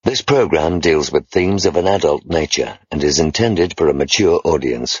This program deals with themes of an adult nature and is intended for a mature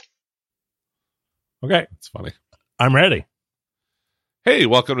audience. Okay. It's funny. I'm ready. Hey,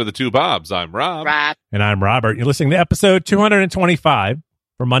 welcome to the Two Bobs. I'm Rob. And I'm Robert. You're listening to episode 225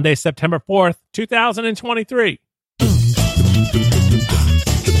 for Monday, September 4th, 2023.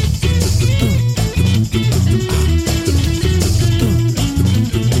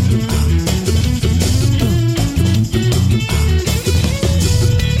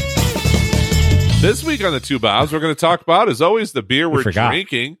 This week on the Two Bobs, we're going to talk about, as always, the beer we're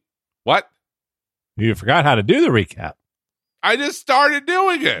drinking. What? You forgot how to do the recap. I just started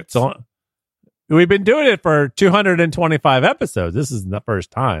doing it. So we've been doing it for 225 episodes. This is the first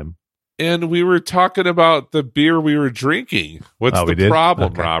time. And we were talking about the beer we were drinking. What's the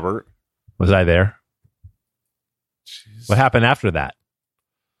problem, okay. Robert? Was I there? Jeez. What happened after that?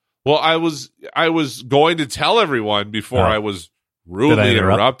 Well, I was going to tell everyone before I was rudely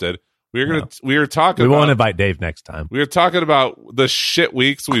interrupted. We were talking. We won't invite Dave next time. We were talking about the shit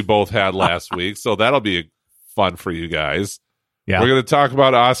weeks we both had last week, so that'll be fun for you guys. Yeah, we're going to talk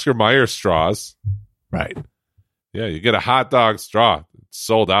about Oscar Mayer straws. Right. Yeah, you get a hot dog straw. It's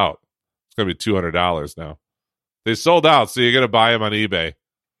sold out. It's going to be $200 now. They sold out, so you're going to buy them on eBay.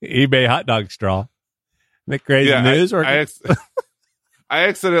 eBay hot dog straw. The crazy news. I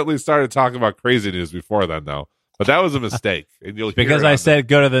accidentally started talking about crazy news before then, though. But that was a mistake. And because I said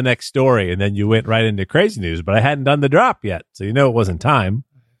go to the next story, and then you went right into crazy news, but I hadn't done the drop yet, so you know it wasn't time.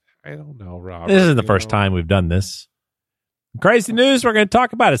 I don't know, Rob. This isn't the first time we've done this. Crazy news, we're going to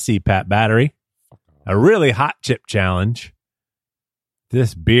talk about a CPAP battery, a really hot chip challenge.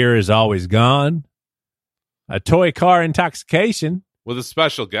 This beer is always gone. A toy car intoxication. With a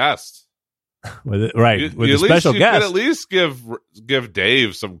special guest. With a special guest. You could at least give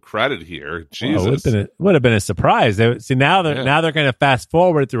Dave some credit here. Jesus, would have been a surprise. Now they're going to fast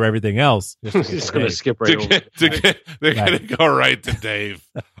forward through everything else. Just going to skip right over. They're going to go right to Dave.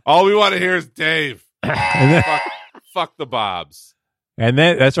 All we want to hear is Dave. Fuck the Bobs. And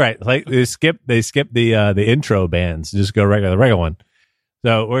then that's right. Like they skip the intro bands. Just go the regular one.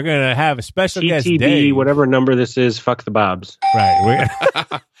 So we're going to have a special guest, Dave. Whatever number this is, fuck the Bobs. Right.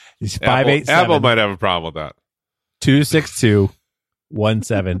 It's 587. Apple might have a problem with that.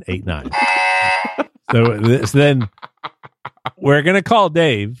 262-1789. So then we're going to call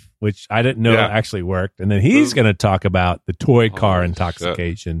Dave, which I didn't know actually worked. And then he's going to talk about the toy car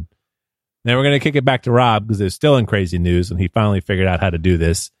intoxication. Shit. Then we're going to kick it back to Rob because it's still in crazy news. And he finally figured out how to do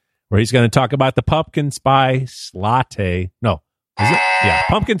this, where he's going to talk about the pumpkin spice latte. No, is it? Yeah.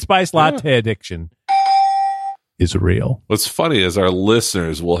 Pumpkin spice latte addiction is real. What's funny is our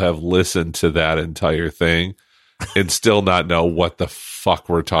listeners will have listened to that entire thing and still not know what the fuck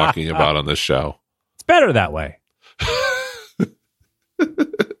we're talking about on this show. It's better that way.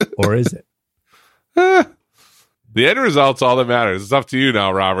 Or is it? The end result's all that matters. It's up to you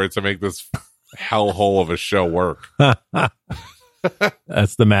now, Robert, to make this hellhole of a show work.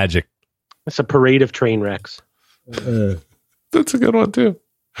 That's the magic. It's a parade of train wrecks. That's a good one, too.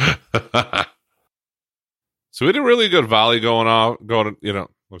 So we had a really good volley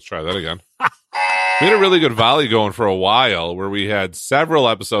let's try that again. We had a really good volley going for a while where we had several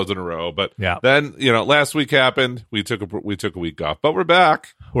episodes in a row, but then, last week happened. We took a week off, but we're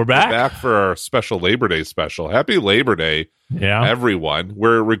back. We're back for our special Labor Day special. Happy Labor Day, everyone.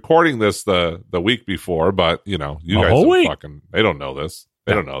 We're recording this the week before, but you guys they don't know this.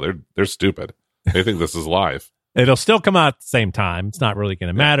 They don't know. They're stupid. They think this is live. It'll still come out at the same time. It's not really going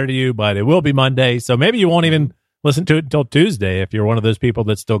to matter to you, but it will be Monday. So maybe you won't even listen to it until Tuesday if you're one of those people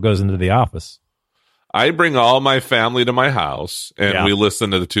that still goes into the office. I bring all my family to my house, and we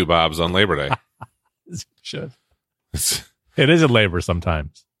listen to the Two Bobs on Labor Day. Should. It is a labor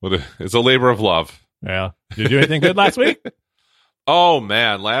sometimes. It's a labor of love. Yeah. Did you do anything good last week? Oh,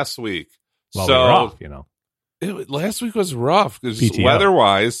 man, last week. Well, we were off, last week was rough because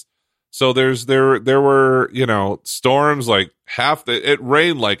weather-wise. So there were, storms like it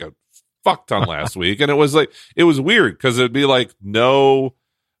rained like a fuck ton last week. And it was weird because it'd be like no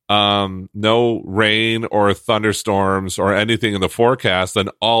rain or thunderstorms or anything in the forecast. Then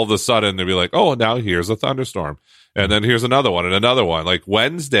all of a sudden they'd be like, oh, now here's a thunderstorm. And then here's another one and another one. Like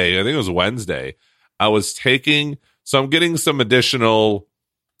Wednesday, I think it was Wednesday, I'm getting some additional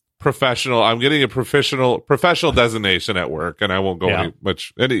I'm getting a professional designation at work, and I won't go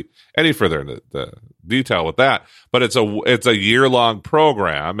any further into the detail with that. But it's a year-long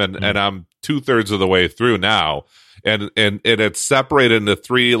program, and I'm 2/3 of the way through now, and it's separated into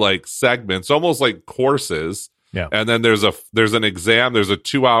 3 like segments, almost like courses. Yeah. And then there's an exam. There's a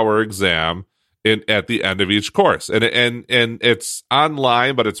 2-hour exam, at the end of each course. And it's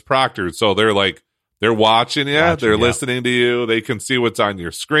online, but it's proctored. So they're watching you, they're listening to you, they can see what's on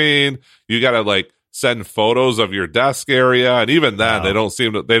your screen. You got to like send photos of your desk area, and even then they don't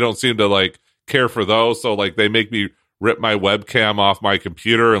seem to like care for those. So like they make me rip my webcam off my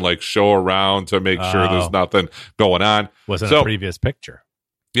computer and like show around to make sure there's nothing going on. Wasn't a previous picture.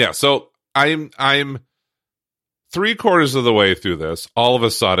 Yeah, so I'm 3/4 of the way through this. All of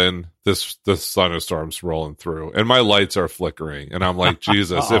a sudden, this thunderstorm's rolling through, and my lights are flickering, and I'm like,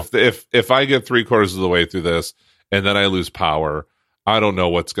 Jesus, if I get 3/4 of the way through this, and then I lose power, I don't know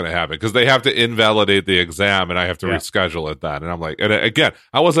what's going to happen, because they have to invalidate the exam, and I have to reschedule it then. And I'm like, and again,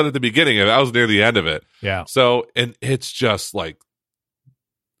 I wasn't at the beginning of it; I was near the end of it. Yeah. So, and it's just like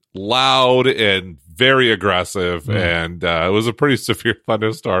loud and very aggressive, and it was a pretty severe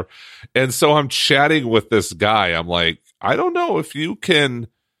thunderstorm. And so I'm chatting with this guy. I'm like, I don't know if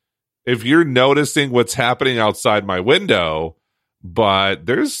you're noticing what's happening outside my window, but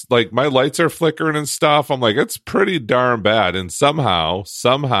there's like my lights are flickering and stuff. I'm like, it's pretty darn bad. And somehow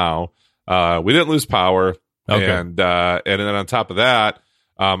we didn't lose power. Okay. And then on top of that,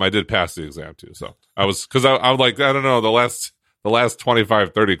 I did pass the exam too. So I was like, I don't know, the last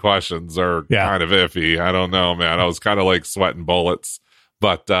 25, 30 questions are kind of iffy. I don't know, man. I was kind of like sweating bullets.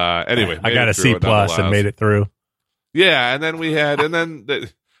 But anyway, I got a C+ and made it through. Yeah, and then we had, and then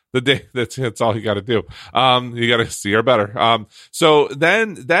the day, that's all you got to do. You got to see or better. So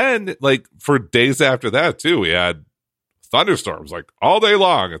then like for days after that too, we had thunderstorms like all day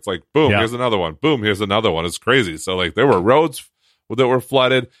long. It's like, boom, here's another one. Boom, here's another one. It's crazy. So like there were roads that were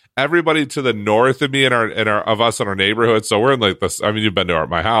flooded. Everybody to the north of me and our neighborhood. So we're in like this. I mean, you've been to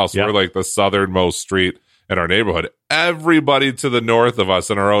my house. We're like the southernmost street in our neighborhood. Everybody to the north of us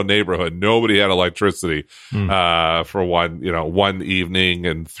in our own neighborhood, nobody had electricity for one evening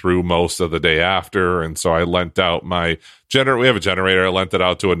and through most of the day after. And so I lent out my generator. We have a generator. I lent it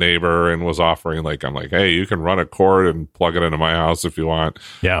out to a neighbor and was offering I'm like, hey, you can run a cord and plug it into my house if you want.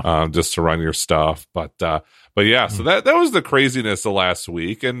 Yeah. Just to run your stuff. But yeah, so that was the craziness of last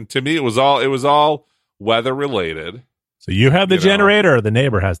week. And to me, it was all weather related. So you have the generator, or the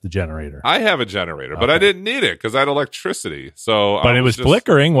neighbor has the generator? I have a generator, but I didn't need it because I had electricity. So, but it was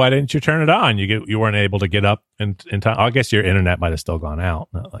flickering. Why didn't you turn it on? You weren't able to get up in time. I guess your internet might have still gone out.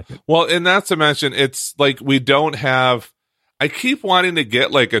 Not like it. Well, and not to mention, it's like we don't have. I keep wanting to get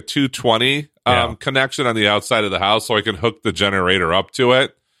like a 220 connection on the outside of the house so I can hook the generator up to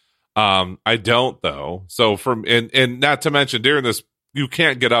it. I don't though. So and not to mention during this. You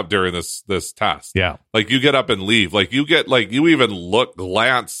can't get up during this test. Yeah. Like you get up and leave. Like you even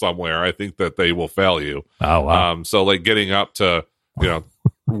glance somewhere. I think that they will fail you. Oh, wow. So like getting up to,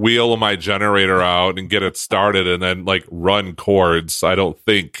 wheel my generator out and get it started and then like run cords, I don't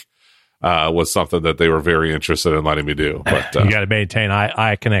think was something that they were very interested in letting me do. But you got to maintain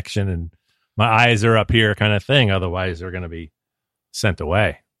eye connection and my eyes are up here kind of thing. Otherwise they're going to be sent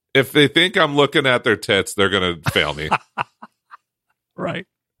away. If they think I'm looking at their tits, they're going to fail me. Right.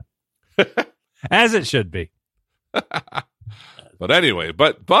 As it should be. But anyway,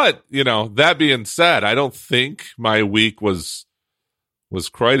 but that being said, I don't think my week was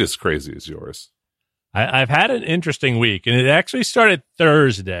quite as crazy as yours. I've had an interesting week, and it actually started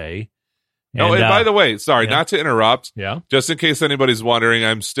Thursday. And by the way, sorry, not to interrupt. Yeah. Just in case anybody's wondering,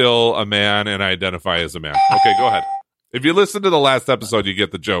 I'm still a man and I identify as a man. Okay, go ahead. If you listen to the last episode, you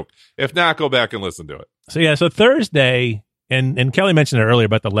get the joke. If not, go back and listen to it. So Thursday... And Kelly mentioned it earlier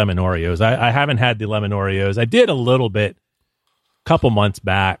about the lemon Oreos. I haven't had the lemon Oreos. I did a little bit a couple months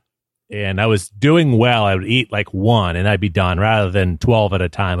back, and I was doing well. I would eat like one, and I'd be done rather than 12 at a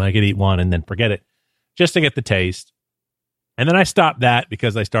time. I could eat one and then forget it just to get the taste. And then I stopped that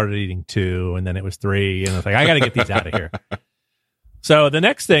because I started eating two, and then it was three, and I was like, I got to get these out of here. So the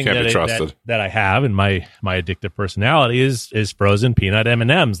next thing that I have in my addictive personality is frozen peanut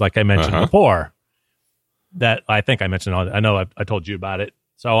M&Ms, like I mentioned before. That I think I mentioned. I know I told you about it.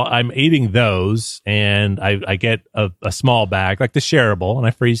 So I'm eating those, and I get a small bag, like the shareable, and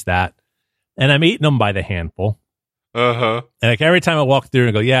I freeze that, and I'm eating them by the handful. And like every time I walk through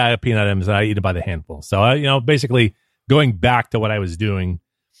and go, yeah, I have peanut M's, and I eat it by the handful. So I, basically going back to what I was doing.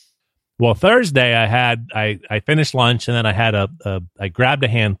 Well, Thursday I finished lunch, and then I had I grabbed a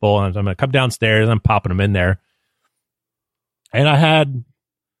handful, and I'm going to come downstairs, and I'm popping them in there, and I had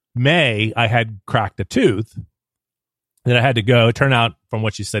cracked a tooth that I had to go. It turned out from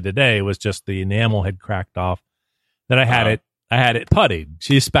what she said today, it was just the enamel had cracked off. Then I had it puttied.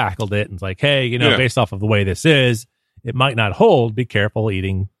 She spackled it and was like, hey, based off of the way this is, it might not hold. Be careful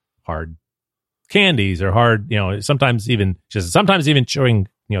eating hard candies or hard, sometimes even chewing,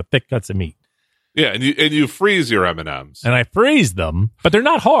 thick cuts of meat. Yeah, and you freeze your M&Ms. And I freeze them, but they're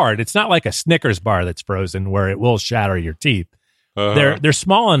not hard. It's not like a Snickers bar that's frozen where it will shatter your teeth. They're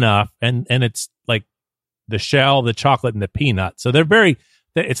small enough, and it's like the shell, the chocolate, and the peanut. So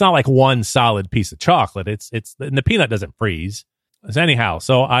it's not like one solid piece of chocolate. And the peanut doesn't freeze. So anyhow,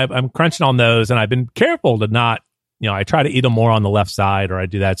 so I'm crunching on those, and I've been careful to not, I try to eat them more on the left side, or I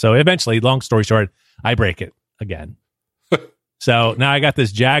do that. So eventually, long story short, I break it again. So now I got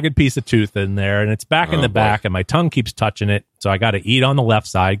this jagged piece of tooth in there, and it's back in the back, and my tongue keeps touching it. So I got to eat on the left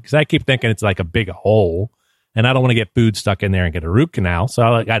side because I keep thinking it's like a big hole, and I don't want to get food stuck in there and get a root canal. So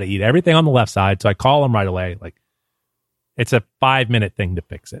I got to eat everything on the left side. So I call them right away. Like, it's a 5-minute thing to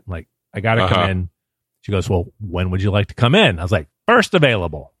fix it. Like, I got to come in. She goes, well, when would you like to come in? I was like, first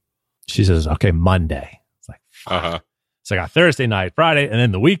available. She says, okay, Monday. It's like, So I got Thursday night, Friday, and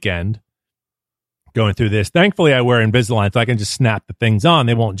then the weekend. Going through this. Thankfully, I wear Invisalign, so I can just snap the things on.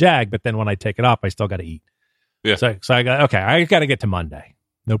 They won't jag, but then when I take it off, I still got to eat. Yeah. So I got to get to Monday.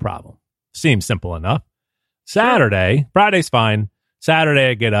 No problem. Seems simple enough. Saturday, Friday's fine. Saturday,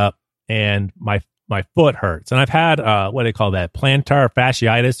 I get up and my foot hurts. And I've had, what do they call that? Plantar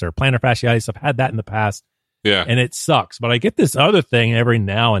fasciitis or plantar fasciitis. I've had that in the past. Yeah. And it sucks. But I get this other thing every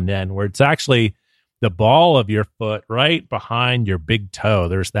now and then where it's actually the ball of your foot right behind your big toe.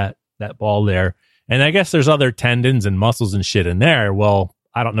 There's that ball there. And I guess there's other tendons and muscles and shit in there. Well,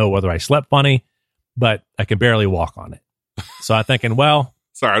 I don't know whether I slept funny, but I can barely walk on it. So I'm thinking, well...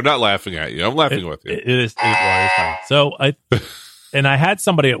 Sorry, I'm not laughing at you. I'm laughing with you. It's fine. So I had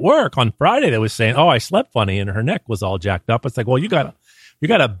somebody at work on Friday that was saying, I slept funny and her neck was all jacked up. It's like, well, you gotta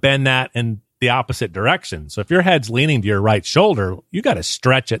bend that in the opposite direction. So if your head's leaning to your right shoulder, you got to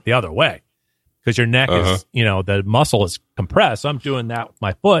stretch it the other way because your neck is, the muscle is compressed. So I'm doing that with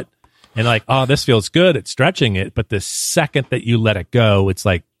my foot. And like, this feels good. It's stretching it. But the second that you let it go, it's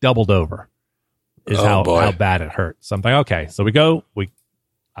like doubled over is how bad it hurts. So I'm like, okay. So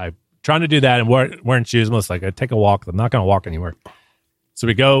I'm trying to do that and wearing shoes. I'm just like, I take a walk. I'm not going to walk anywhere. So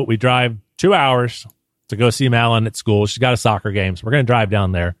we drive 2 hours to go see Malin at school. She's got a soccer game. So we're going to drive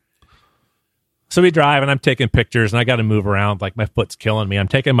down there. So we drive and I'm taking pictures and I got to move around. Like my foot's killing me. I'm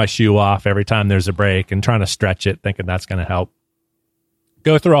taking my shoe off every time there's a break and trying to stretch it, thinking that's going to help.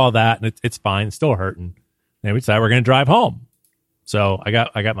 Go through all that, and it's fine. It's still hurting. And we decided we're going to drive home. So I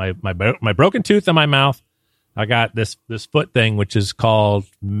got my broken tooth in my mouth. I got this foot thing, which is called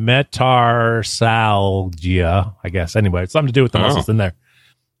metatarsalgia, I guess. Anyway, it's something to do with the muscles in there.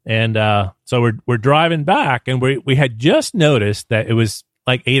 And so we're driving back, and we had just noticed that it was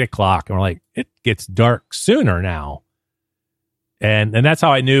like 8:00, and we're like, it gets dark sooner now. And that's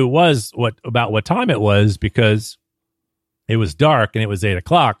how I knew it was what time it was, because it was dark and it was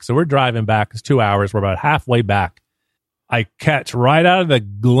 8:00. So we're driving back. It's 2 hours. We're about halfway back. I catch right out of the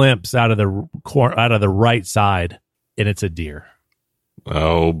glimpse out of the right side, and it's a deer.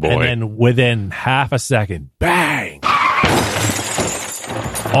 Oh boy. And then within half a second, bang!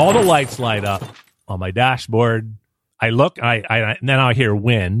 All the lights light up on my dashboard. I look, and then I hear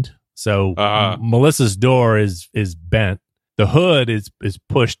wind. So Melissa's door is bent. The hood is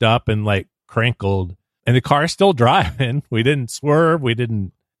pushed up and like crinkled. And the car's still driving. We didn't swerve. We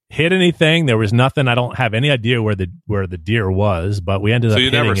didn't hit anything. There was nothing. I don't have any idea where the deer was, but we ended up hitting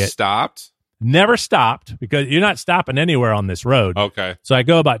it. So you never stopped? Never stopped, because you're not stopping anywhere on this road. Okay. So I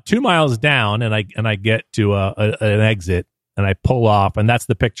go about 2 miles down, and I get to an exit, and I pull off, and that's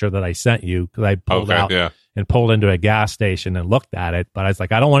the picture that I sent you, because I pulled out and pulled into a gas station and looked at it. But I was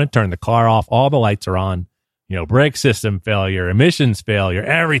like, I don't want to turn the car off. All the lights are on. Brake system failure, emissions failure,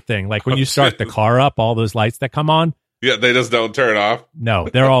 everything. Like when you start the car up, all those lights that come on. Yeah, they just don't turn off. No,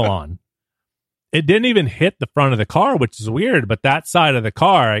 they're all on. It didn't even hit the front of the car, which is weird. But that side of the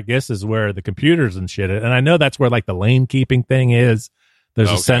car, I guess, is where the computers and shit. And I know that's where like the lane keeping thing is. There's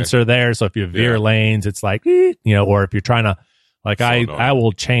a sensor there. So if you veer lanes, it's like, or if you're trying to, like, I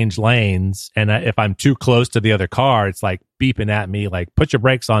will change lanes. And if I'm too close to the other car, it's like beeping at me, like, put your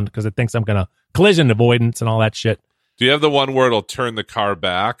brakes on, because it thinks I'm going to collision avoidance and all that shit. Do you have the one where it'll turn the car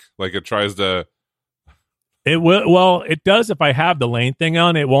back? Like it tries to... It will. Well, it does if I have the lane thing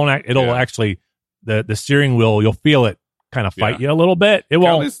on. It won't. It'll actually, the steering wheel, you'll feel it kind of fight you a little bit. It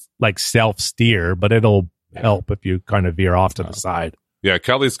won't like self-steer, but it'll help if you kind of veer off to the side. Yeah,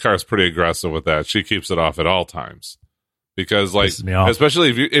 Kelly's car is pretty aggressive with that. She keeps it off at all times. Because, like, especially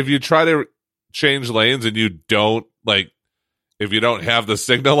if you try to change lanes and you don't, like, if you don't have the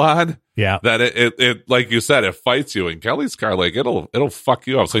signal on, that it like you said, it fights you. And Kelly's car, like, it'll fuck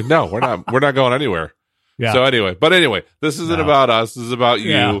you up. It's like, no, we're not going anywhere. Yeah. So anyway, this isn't about us. This is about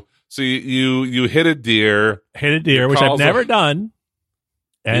you. So you hit a deer. Which I've never done.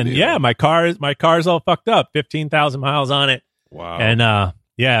 And yeah, my car's all fucked up. 15,000 miles on it. Wow. And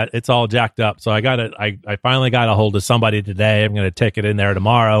yeah, it's all jacked up. So I finally got a hold of somebody today. I'm going to take it in there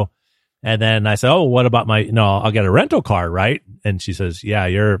tomorrow. And then I said, "Oh, what about I'll get a rental car, right?" And she says, "Yeah,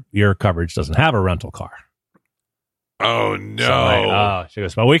 your coverage doesn't have a rental car." Oh no. So she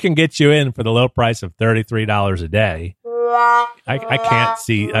goes, "Well, we can get you in for the low price of $33 a day." I can't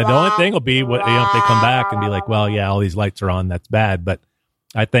see. The only thing will be if they come back and be like, "Well, yeah, all these lights are on. That's bad." But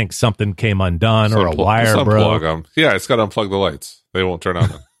I think something came undone or a wire broke. Them. Yeah, it's got to unplug the lights. They won't turn on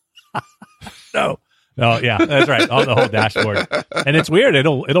them. No, yeah, that's right. On the whole dashboard, and it's weird.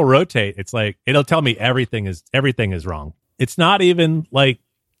 It'll rotate. It's like it'll tell me everything is wrong. It's not even like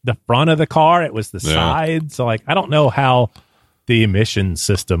the front of the car. It was the side. So like I don't know how the emission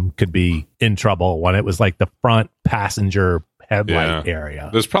system could be in trouble when it was like the front passenger headlight area.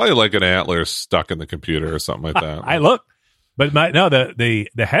 There's probably like an antler stuck in the computer or something like that. I looked, but the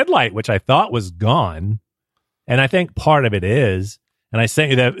headlight, which I thought was gone, and I think part of it is. And I sent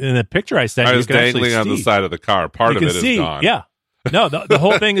you that in the picture I sent you. I was dangling on the side of the car. Part of it is gone. Yeah. No, the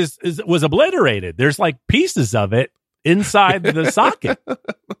whole thing was obliterated. There's like pieces of it inside the socket.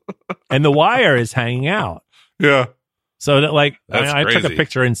 And the wire is hanging out. Yeah. So that I crazy. took a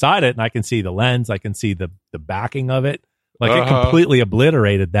picture inside it and I can see the lens. I can see the backing of it. Like it completely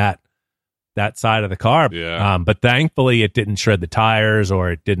obliterated that side of the car. Yeah. But thankfully it didn't shred the tires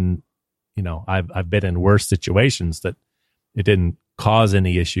or it didn't, I've been in worse situations that it didn't cause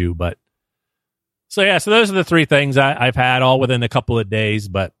any issue. But so those are the three things I've had all within a couple of days.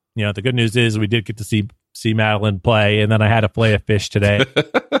 But the good news is we did get to see Madeline play, and then I had to fillet a fish today.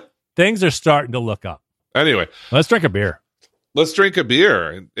 Things are starting to look up. Anyway, let's drink a beer. Let's drink a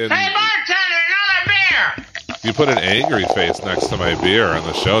beer. And hey, bartender, another beer! You put an angry face next to my beer on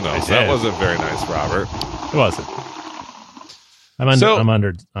the show notes. That wasn't very nice, Robert. It wasn't.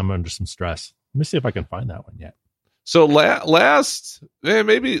 I'm under some stress. Let me see if I can find that one yet. So 2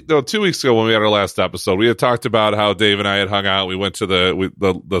 weeks ago when we had our last episode, we had talked about how Dave and I had hung out. We went to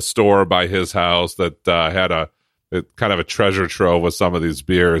the store by his house that had a kind of a treasure trove with some of these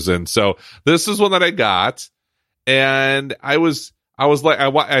beers. And so this is one that I got, and I was like,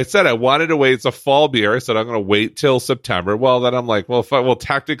 I said I wanted to wait. It's a fall beer. I said I'm going to wait till September. Well, then I'm like, well,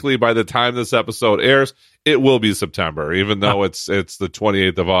 technically by the time this episode airs, it will be September, even though it's the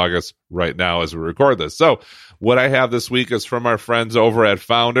 28th of August right now as we record this. So what I have this week is from our friends over at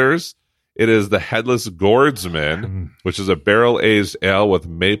Founders. It is the Headless Gourdsman, which is a barrel-aged ale with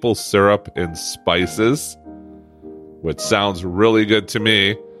maple syrup and spices, which sounds really good to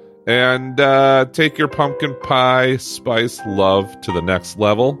me. And take your pumpkin pie spice love to the next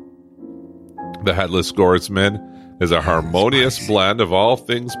level. The Headless Gourdsman is a harmonious blend of all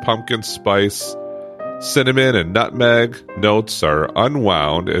things pumpkin spice. Cinnamon and nutmeg notes are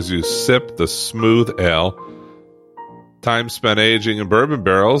unwound as you sip the smooth ale. Time spent aging in bourbon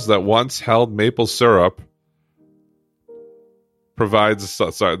barrels that once held maple syrup provides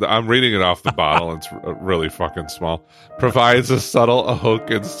sorry, I'm reading it off the bottle. It's really fucking small. Provides a subtle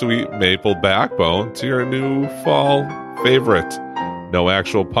oak and sweet maple backbone to your new fall favorite. No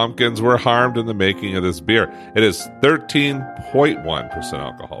actual pumpkins were harmed in the making of this beer. It is 13.1%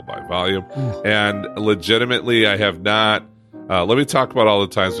 alcohol by volume. And legitimately, I have not... let me talk about all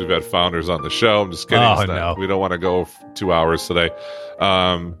the times we've had Founders on the show. I'm just kidding. No. We don't want to go 2 hours today.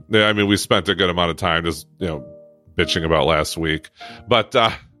 We spent a good amount of time just, bitching about last week. But,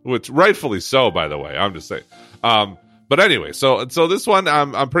 which rightfully so, by the way. I'm just saying. But anyway, so this one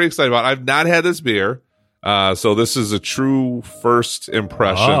I'm pretty excited about. I've not had this beer. So this is a true first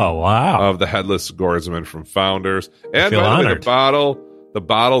impression of the Headless Gourdsman from Founders. And by the way, the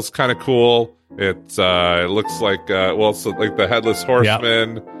bottle's kind of cool. It looks like like the Headless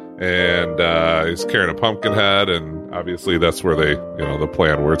Horseman, and he's carrying a pumpkin head, and obviously that's where the play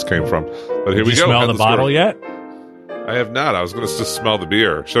on words came from. But here we go. Did you smell the bottle yet? I have not. I was going to just smell the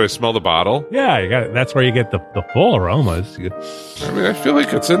beer. Should I smell the bottle? Yeah, you got it. That's where you get the full aromas. I feel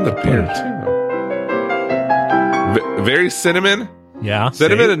like it's in the beer too. Very cinnamon. Yeah,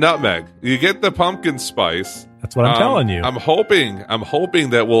 cinnamon and nutmeg. You get the pumpkin spice. That's what I'm telling you. I'm hoping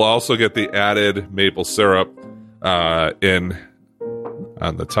that we'll also get the added maple syrup in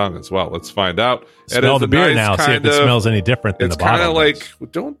on the tongue as well. Let's find out. Smell the beer now. See if it smells any different than the bottle. It's kind of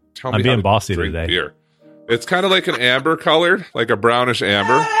like, don't tell me I'm being bossy drink today. Beer. It's kind of like an amber colored, like a brownish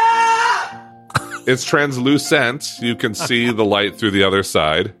amber. It's translucent. You can see the light through the other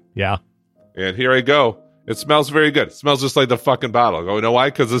side. Yeah. And here I go. It smells very good. It smells just like the fucking bottle. You know why?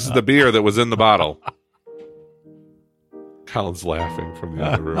 Because this is the beer that was in the bottle. Colin's laughing from the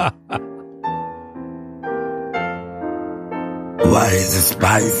other room. Why is it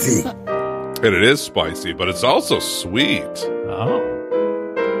spicy? And it is spicy, but it's also sweet.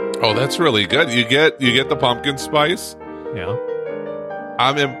 Oh, that's really good. You get the pumpkin spice. Yeah.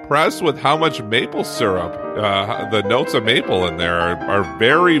 I'm impressed with how much maple syrup, the notes of maple in there are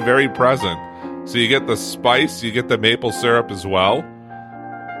very, very present. So you get the spice, you get the maple syrup as well.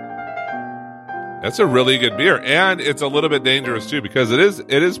 That's a really good beer, and it's a little bit dangerous too because it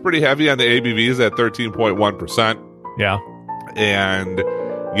is pretty heavy on the ABVs at 13.1%. Yeah, and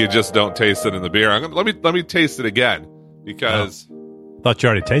you just don't taste it in the beer. Let me taste it again because thought you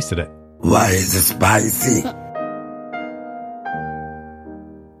already tasted it. Why is it spicy?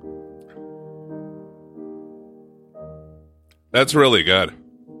 That's really good.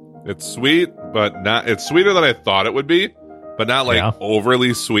 It's sweet, but not. It's sweeter than I thought it would be, but not like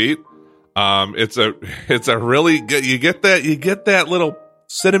overly sweet. It's a really good. You get that little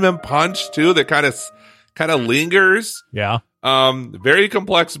cinnamon punch too that kind of lingers. Yeah. Very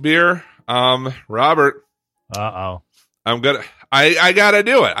complex beer. Robert. Uh-oh. I gotta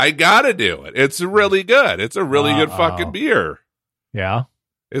do it. It's really good. It's a really good fucking beer. Yeah.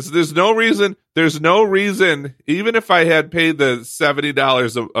 There's no reason, even if I had paid the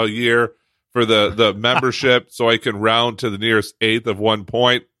 $70 a year for the membership so I can round to the nearest eighth of 1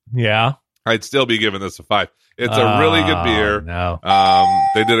 point. Yeah. I'd still be giving this a 5. It's a really good beer. No.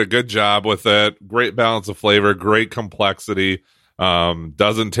 They did a good job with it. Great balance of flavor, great complexity.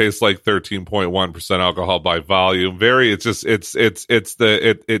 Doesn't taste like 13.1% alcohol by volume. It's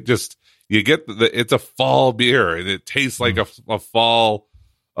a fall beer and it tastes like a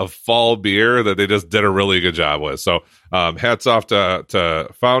fall beer that they just did a really good job with. So, hats off to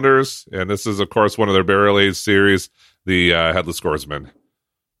Founders. And this is of course one of their barrel aged series, the Headless Swordsman.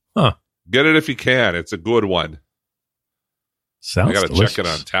 Huh. Get it if you can. It's a good one. Sounds I gotta delicious. check it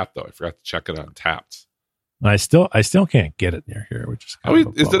on tap though. I forgot to check it on Tapped. I still can't get it near here, which is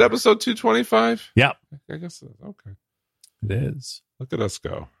is it episode 225? Yep. I guess okay. It is. Look at us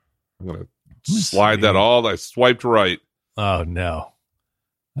go. I'm gonna slide that all. I swiped right. Oh no.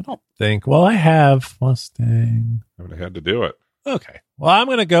 I don't think. Well, I have Mustang. I would have had to do it. Okay. Well, I'm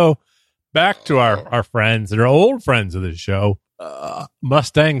gonna go back to our friends that are old friends of the show.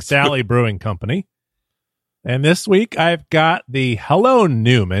 Mustang Sally Brewing Company. And this week I've got the Hello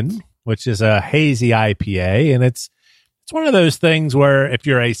Newman, which is a hazy IPA, and it's one of those things where if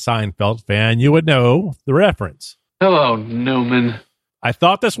you're a Seinfeld fan, you would know the reference. Hello Newman. I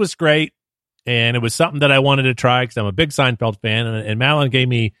thought this was great, and it was something that I wanted to try because I'm a big Seinfeld fan, and Madeline gave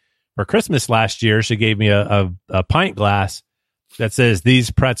me, for Christmas last year, she gave me a pint glass that says,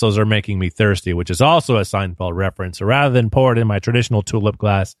 "These pretzels are making me thirsty," which is also a Seinfeld reference. So rather than pour it in my traditional tulip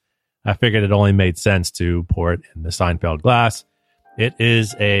glass, I figured it only made sense to pour it in the Seinfeld glass. It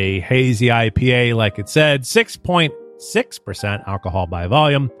is a hazy IPA, like it said, 6.6% alcohol by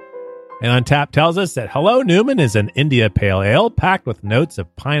volume. And Untapped tells us that Hello Newman is an India Pale Ale packed with notes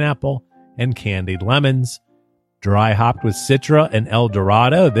of pineapple and candied lemons. Dry hopped with Citra and El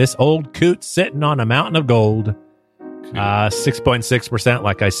Dorado, this old coot sitting on a mountain of gold. 6.6%,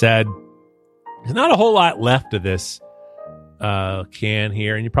 like I said. There's not a whole lot left of this can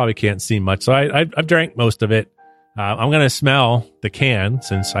here, and you probably can't see much. So I've drank most of it. I'm going to smell the can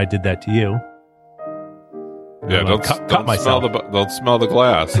since I did that to you. Yeah, don't smell the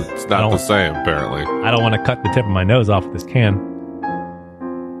glass. It's not the same, apparently. I don't want to cut the tip of my nose off with this can.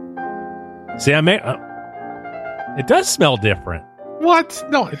 See, it does smell different. What?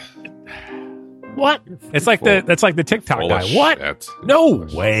 No. What? That's like the TikTok guy. What? Shit. No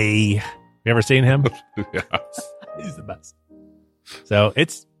way. You ever seen him? Yes. He's the best. So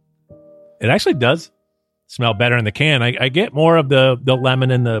it actually does smell better in the can. I get more of the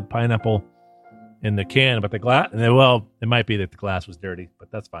lemon and the pineapple in the can, but the glass, well, it might be that the glass was dirty,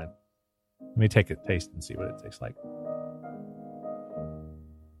 but that's fine. Let me take a taste and see what it tastes like.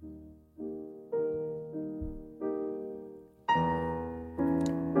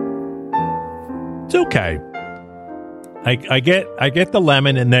 It's okay. I get the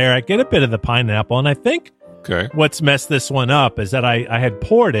lemon in there. I get a bit of the pineapple, and I think what's messed this one up is that I had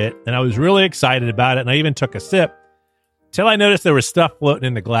poured it, and I was really excited about it, and I even took a sip till I noticed there was stuff floating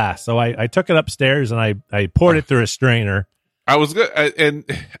in the glass. So I took it upstairs, and I poured it through a strainer. I was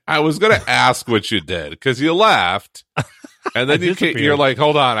gonna ask what you did because you laughed, and then you're like,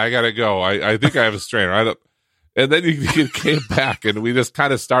 "Hold on, I gotta go. I think I have a strainer. I don't." And then you came back, and we just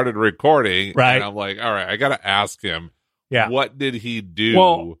kind of started recording. Right. And I'm like, all right, I got to ask him. Yeah. What did he do?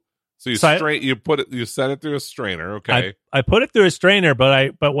 Well, you sent it through a strainer. Okay. I put it through a strainer,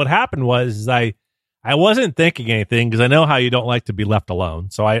 but what happened was I wasn't thinking anything because I know how you don't like to be left alone.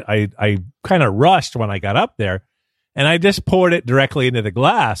 So I kind of rushed when I got up there, and I just poured it directly into the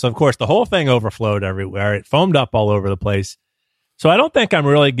glass. Of course, the whole thing overflowed everywhere. It foamed up all over the place. So I don't think I'm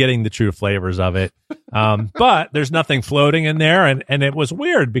really getting the true flavors of it. But there's nothing floating in there. And it was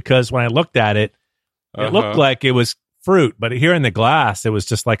weird because when I looked at it, it looked like it was fruit. But here in the glass, it was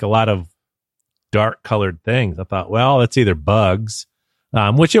just like a lot of dark colored things. I thought, well, it's either bugs,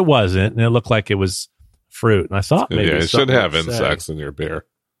 which it wasn't. And it looked like it was fruit. And I thought maybe it should have insects in your beer.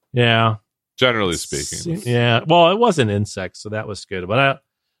 Yeah. Generally speaking. Yeah. Well, it wasn't insects, so that was good. But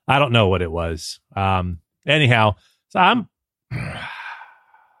I don't know what it was. Anyhow, so I'm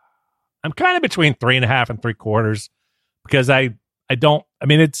kind of between 3.5 and 3/4 because I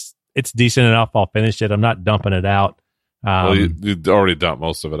mean, it's decent enough. I'll finish it. I'm not dumping it out. Well, you already dumped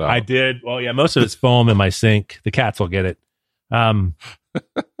most of it out. I did. Well, yeah, most of it's foam in my sink. The cats will get it.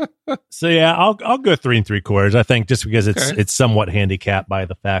 So yeah, I'll go 3 3/4. I think just because it's somewhat handicapped by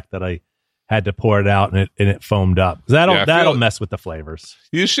the fact that I had to pour it out and it foamed up. That'll mess with the flavors.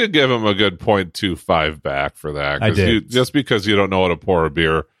 You should give him a good 0.25 back for that. I did. Just because you don't know how to pour a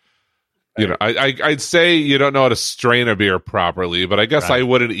beer. You know, I'd say you don't know how to strain a beer properly, but I guess I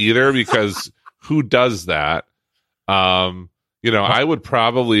wouldn't either because who does that? I would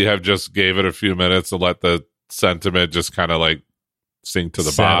probably have just gave it a few minutes and let the sentiment just kind of like sink to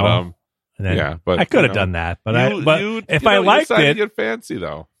the bottom. But I could have done that. But if I liked it, get fancy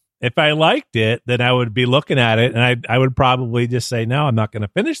though. If I liked it, then I would be looking at it, and I would probably just say, no, I'm not going to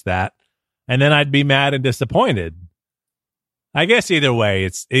finish that, and then I'd be mad and disappointed. I guess either way,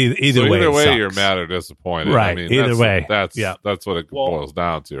 either way, you're mad or disappointed, right? I mean, either way, that's what it boils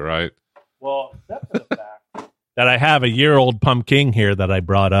down to, right? Well, except for the fact that I have a year-old pumpkin here that I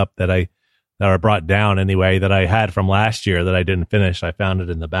brought up that I brought down anyway that I had from last year that I didn't finish. I found it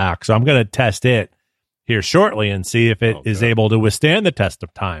in the back, so I'm going to test it here shortly and see if it is able to withstand the test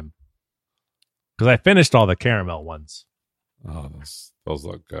of time. Because I finished all the caramel ones. Oh, those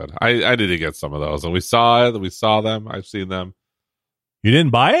look good. I need to get some of those, and we saw them. I've seen them. You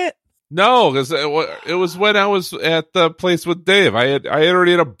didn't buy it? No, because it was when I was at the place with Dave. I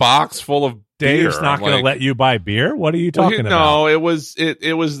already had a box full of beer. Dave's not going to let you buy beer? What are you talking about? No, it was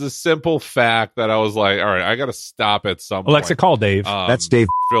the simple fact that I was like, all right, I got to stop at some Alexa, point. call Dave. That's Dave,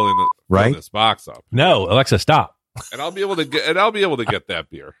 filling this box up. No, Alexa, stop. And I'll be able to get that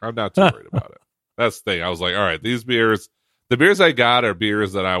beer. I'm not too worried about it. That's the thing. I was like, all right, the beers I got are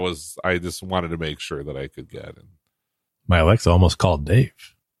beers that I just wanted to make sure that I could get. And my Alexa almost called Dave.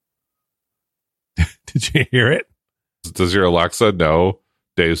 Did you hear it? Does your Alexa know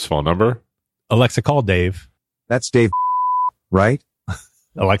Dave's phone number? Alexa, call Dave. That's Dave, right?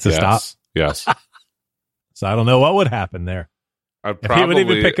 Alexa, stop. Yes. So I don't know what would happen there. If he would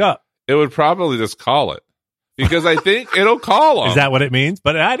even pick up. It would probably just call it because I think it'll call him. Is that what it means?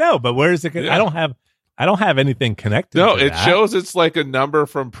 But I know. But where is it? Yeah. I don't have anything connected. No, to it shows it's like a number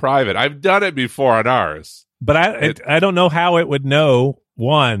from private. I've done it before on ours. But I don't know how it would know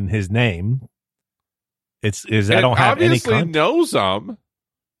his name. I don't have any. Obviously knows them.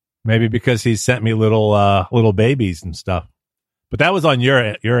 Maybe because he sent me little babies and stuff. But that was on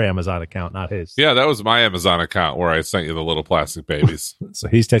your Amazon account, not his. Yeah, that was my Amazon account where I sent you the little plastic babies. So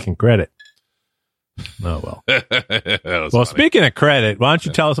he's taking credit. Oh, well. Well, speaking of credit, why don't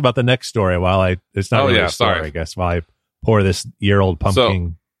you tell us about the next story it's not really a story, I guess, while I pour this year-old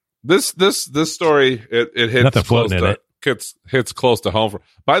pumpkin. So this story, it hits nothing floating in it. Hits close to home.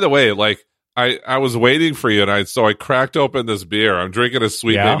 By the way, like, I was waiting for you, and I cracked open this beer. I'm drinking a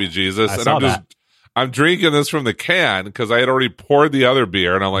Sweet Baby Jesus, and I'm drinking this from the can because I had already poured the other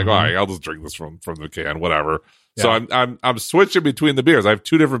beer, and I'm like, all right, I'll just drink this from the can, whatever. Yeah. So I'm switching between the beers. I have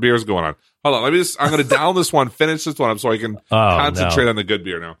 2 different beers going on. Hold on, I'm going to down this one, finish this one up, so I can concentrate on the good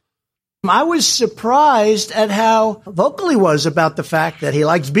beer now. I was surprised at how vocal he was about the fact that he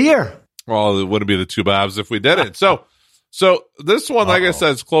likes beer. Well, it wouldn't be the 2 Bobs if we did it. So this one, like I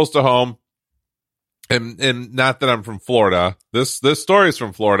said, is close to home. And not that I'm from Florida. This story is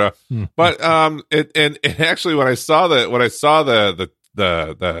from Florida, but it actually when I saw the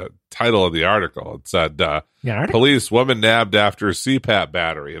title of the article, it said police woman nabbed after CPAP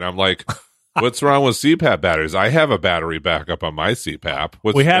battery, and I'm like, what's wrong with CPAP batteries? I have a battery backup on my CPAP.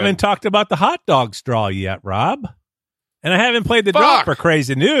 We haven't talked about the hot dog straw yet, Rob, and I haven't played the drop for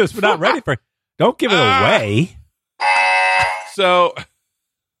crazy news. We're not ready for. Don't give it away. So.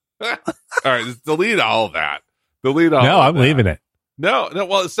 All right, just delete all of that. No, I'm leaving it. No.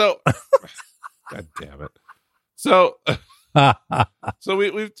 Well, so God damn it. So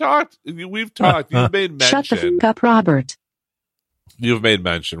we've talked. You've made mention. Shut the fuck up, Robert. You've made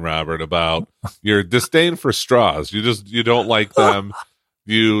mention, Robert, about your disdain for straws. You don't like them.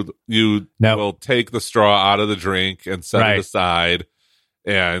 you will take the straw out of the drink and set it aside,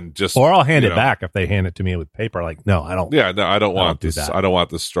 and just or I'll hand it back if they hand it to me with paper. Like, no, I don't. Yeah, no, I don't want this. I don't want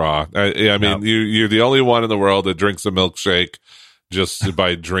the straw. I mean, you're the only one in the world that drinks a milkshake just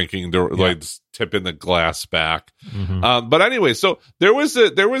by drinking, like tipping the glass back. Mm-hmm. But anyway, so there was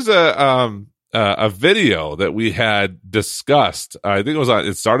a video that we had discussed. I think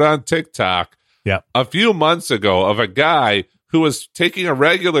it started on TikTok. Yeah, a few months ago, of a guy who was taking a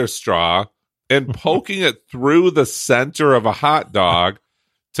regular straw and poking it through the center of a hot dog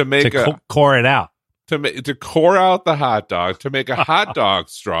to make core it out, to core out the hot dog, to make a hot dog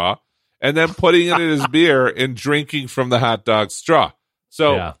straw, and then putting it in his beer and drinking from the hot dog straw.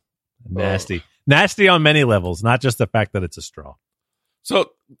 So yeah. Nasty on many levels, not just the fact that it's a straw.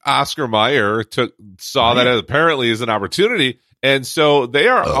 So Oscar Mayer saw that apparently as an opportunity. And so they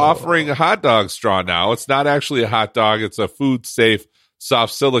are offering a hot dog straw now. It's not actually a hot dog. It's a food safe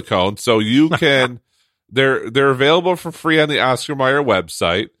soft silicone. So you can, they're available for free on the Oscar Mayer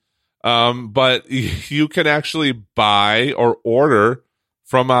website. But you can actually buy or order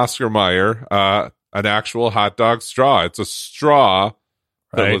from Oscar Mayer, an actual hot dog straw. It's a straw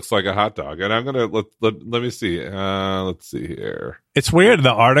that looks like a hot dog. And I'm going to, let me see. Let's see here. It's weird.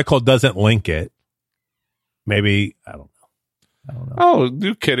 The article doesn't link it. Maybe, I don't know. Oh,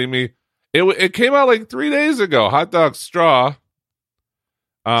 you kidding me? It came out like 3 days ago. Hot dog straw.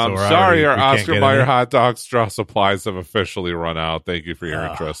 Sorry, our Oscar Mayer hot dog straw supplies have officially run out. Thank you for your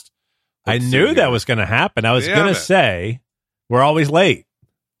interest. I knew that was going to happen. I was going to say, we're always late.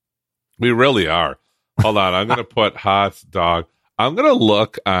 We really are. Hold on. I'm going to put hot dog. I'm going to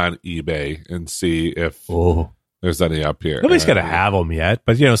look on eBay and see if there's any up here. Nobody's going to have them yet,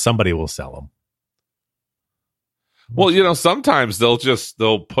 but somebody will sell them. Well, sometimes they'll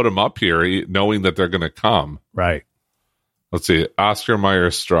put them up here knowing that they're going to come. Right. Let's see. Oscar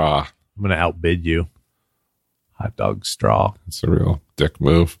Mayer straw. I'm going to outbid you. Hot dog straw. It's a real dick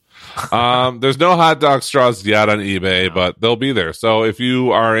move. There's no hot dog straws yet on eBay, but they'll be there. So if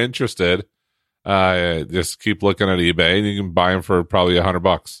you are interested, just keep looking at eBay and you can buy them for probably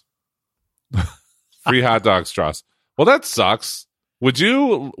 $100. Free hot dog straws. Well, that sucks. Would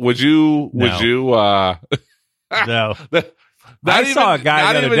you No. Saw a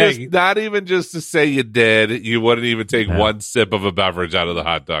guy the other day. Not even just to say you did, you wouldn't even take one sip of a beverage out of the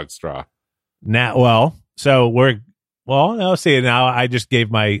hot dog straw. No, see, now I just gave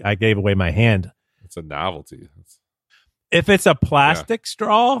away my hand. It's a novelty. If it's a plastic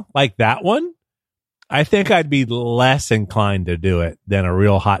straw like that one, I think I'd be less inclined to do it than a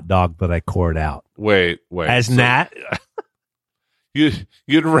real hot dog that I cored out. Wait.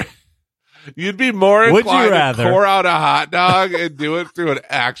 You'd be more inclined to pour out a hot dog and do it through an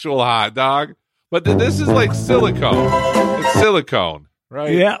actual hot dog. But this is like silicone. It's silicone,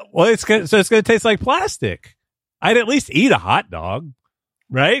 right? Yeah. Well, it's going to taste like plastic. I'd at least eat a hot dog,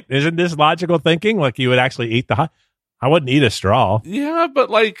 right? Isn't this logical thinking? Like you would actually eat I wouldn't eat a straw. Yeah, but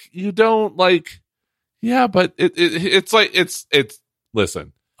you don't but it's like, it's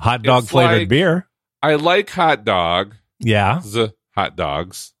listen. Hot dog flavored beer. I like hot dog. Yeah. Hot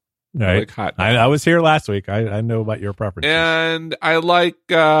dogs. Right. I like hot dogs. I was here last week. I know about your preferences. And I like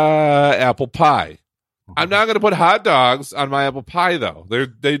apple pie. I'm not going to put hot dogs on my apple pie, though.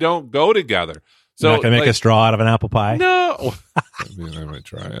 They don't go together. So you're not going to make a straw out of an apple pie? No. I might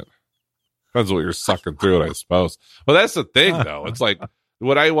try it. Depends what you're sucking through it, I suppose. Well, that's the thing, though. It's like,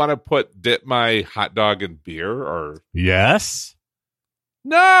 would I want to dip my hot dog in beer or? Yes.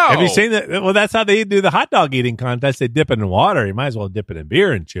 No. Have you seen that? Well, that's how they do the hot dog eating contest. They dip it in water. You might as well dip it in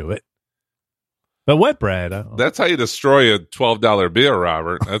beer and chew it. But wet bread. That's how you destroy a $12 beer,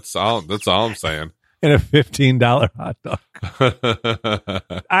 Robert. That's all I'm saying. And a $15 hot dog.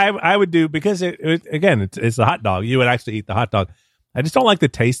 I would do, because it's a hot dog. You would actually eat the hot dog. I just don't like the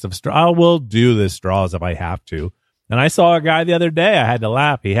taste of straw. I will do the straws if I have to. And I saw a guy the other day. I had to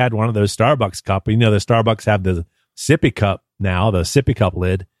laugh. He had one of those Starbucks cup. The Starbucks have the sippy cup now, the sippy cup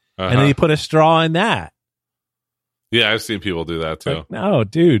lid. And then he put a straw in that. Yeah, I've seen people do that too. Like, no,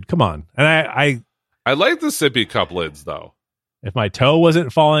 dude, come on. And I like the sippy cup lids though. If my toe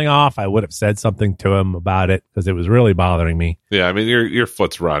wasn't falling off, I would have said something to him about it because it was really bothering me. Yeah, I mean your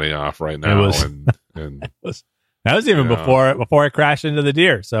foot's rotting off right now. That was even before I crashed into the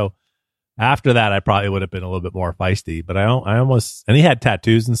deer. So after that, I probably would have been a little bit more feisty. But and he had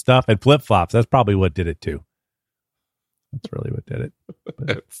tattoos and stuff and flip flops. That's probably what did it too. That's really what did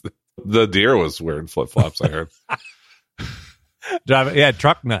it. The deer was wearing flip flops. I heard. He had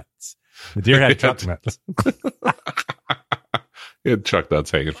truck nuts. The deer had truck nuts. He had truck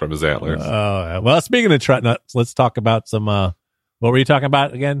nuts hanging from his antlers. Oh, well, speaking of truck nuts, let's talk about some What were you talking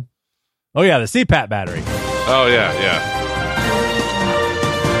about again? Oh, yeah, the CPAP battery. Oh, yeah.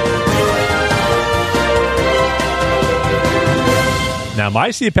 Now, my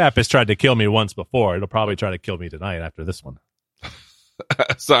CPAP has tried to kill me once before. It'll probably try to kill me tonight after this one.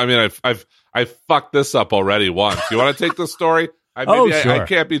 So, I mean, I fucked this up already once. You want to take the story? Sure. I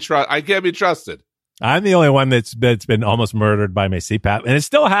can't be trusted. I'm the only one that's been almost murdered by my CPAP, and it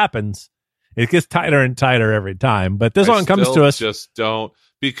still happens. It gets tighter and tighter every time. But this one comes to us. Just don't,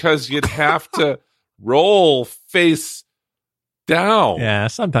 because you'd have to roll face down. Yeah,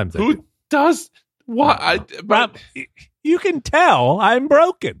 sometimes. Who does what? You can tell I'm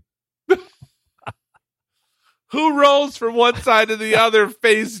broken. Who rolls from one side to the other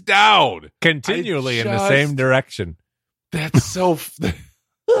face down? Continually in the same direction. That's so...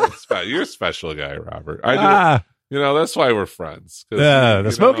 You're a special guy, Robert. I do. That's why we're friends.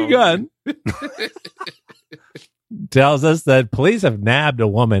 The smoking gun tells us that police have nabbed a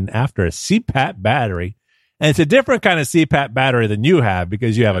woman after a CPAP battery. And it's a different kind of CPAP battery than you have,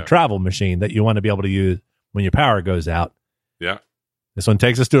 because you have a travel machine that you want to be able to use when your power goes out. Yeah. This one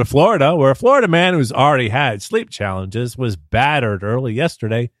takes us to Florida, where a Florida man who's already had sleep challenges was battered early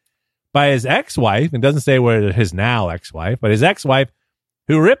yesterday by his ex-wife. It doesn't say where his now ex-wife, but his ex-wife,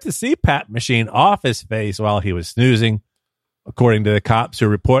 who ripped the CPAP machine off his face while he was snoozing, according to the cops, who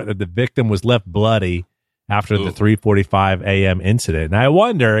report that the victim was left bloody after the 3:45 a.m. incident. And I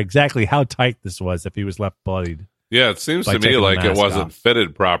wonder exactly how tight this was, if he was left bloodied. Yeah, it seems to me like it wasn't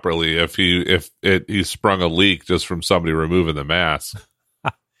fitted properly if he sprung a leak just from somebody removing the mask.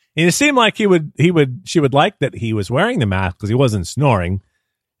 And it seemed like she would like that he was wearing the mask because he wasn't snoring.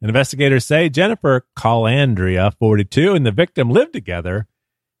 And investigators say Jennifer Calandria, 42, and the victim lived together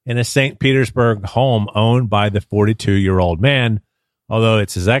in a St. Petersburg home owned by the 42-year-old man, although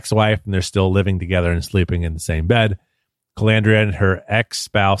it's his ex-wife and they're still living together and sleeping in the same bed. Calandria and her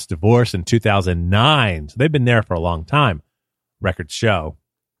ex-spouse divorced in 2009, so they've been there for a long time, records show.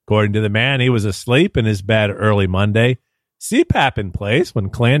 According to the man, he was asleep in his bed early Monday, CPAP in place, when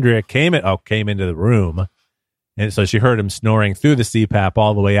Calandria came into the room. And so she heard him snoring through the CPAP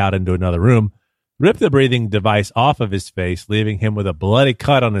all the way out into another room, ripped the breathing device off of his face, leaving him with a bloody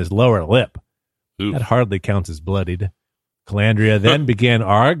cut on his lower lip. Oof. That hardly counts as bloodied. Calandria then began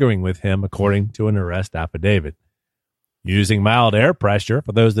arguing with him, according to an arrest affidavit. Using mild air pressure,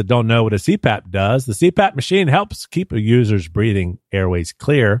 for those that don't know what a CPAP does, the CPAP machine helps keep a user's breathing airways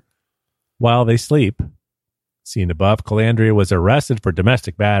clear while they sleep. Seen above, Calandria was arrested for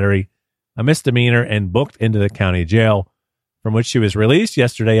domestic battery, a misdemeanor, and booked into the county jail, from which she was released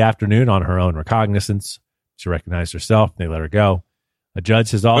yesterday afternoon on her own recognizance. She recognized herself, and they let her go. A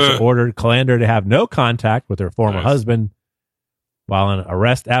judge has also ordered Calandria to have no contact with her former husband. While an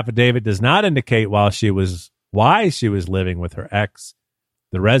arrest affidavit does not indicate why she was living with her ex,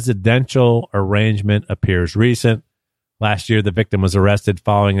 the residential arrangement appears recent. Last year, the victim was arrested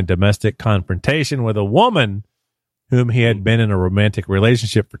following a domestic confrontation with a woman whom he had been in a romantic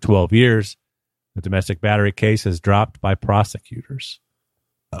relationship for 12 years. The domestic battery case has dropped by prosecutors.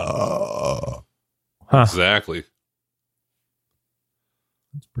 Exactly.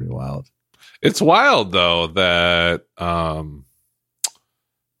 That's pretty wild. It's wild, though, that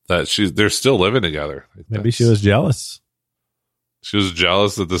they're still living together. Maybe she was jealous. She was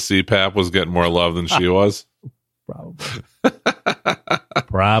jealous that the CPAP was getting more love than she was.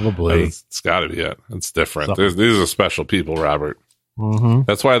 Probably. It's got to be it. It's different. These are special people, Robert. Mm-hmm.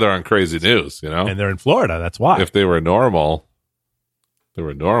 That's why they're on crazy news, And they're in Florida. That's why. If they were normal,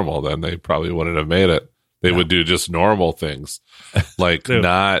 then they probably wouldn't have made it. They would do just normal things, like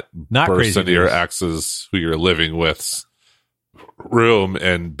not burst into your ex's who you're living with's room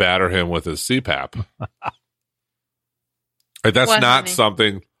and batter him with his CPAP. That's not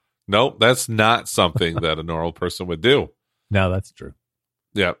something. Nope, that's not something that a normal person would do. No, that's true.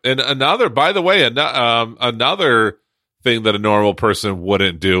 Yeah, and another thing that a normal person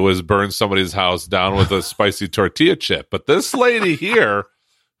wouldn't do is burn somebody's house down with a spicy tortilla chip. But this lady here,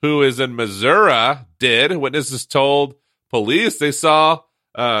 who is in Missouri, did. Witnesses told police they saw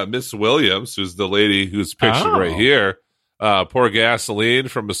Miss Williams, who's the lady who's pictured right here, pour gasoline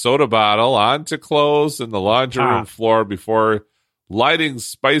from a soda bottle onto clothes in the laundry room floor before lighting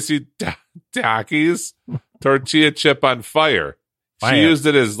spicy Takis tortilla chip on fire. She used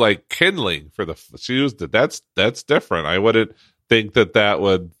it as like kindling she used it. That's different. I wouldn't think that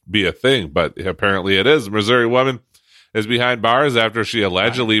would be a thing, but apparently it is. A Missouri woman is behind bars after she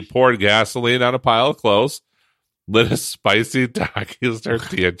allegedly poured gasoline on a pile of clothes, lit a spicy Takis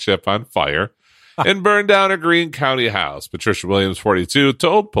tortilla chip on fire, and burned down a Greene County house. Patricia Williams, 42,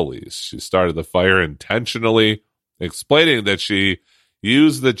 told police she started the fire intentionally explaining that she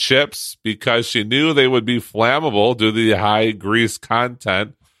used the chips because she knew they would be flammable due to the high grease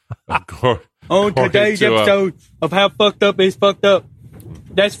content. On today's episode of How Fucked Up is Fucked Up.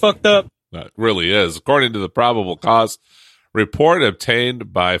 That's fucked up. That really is. According to the probable cause report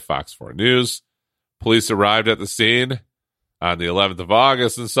obtained by Fox 4 News, police arrived at the scene on the 11th of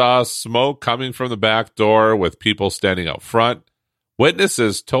August and saw smoke coming from the back door with people standing out front.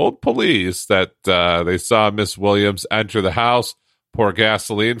 Witnesses told police that they saw Miss Williams enter the house, pour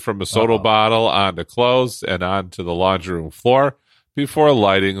gasoline from a soda bottle onto clothes and onto the laundry room floor before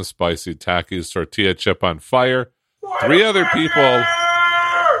lighting a spicy Takis tortilla chip on fire. 3 other people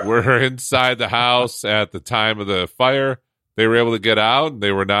were inside the house at the time of the fire. They were able to get out, and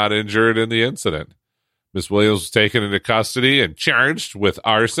they were not injured in the incident. Miss Williams was taken into custody and charged with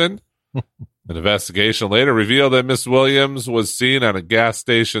arson. An investigation later revealed that Miss Williams was seen on a gas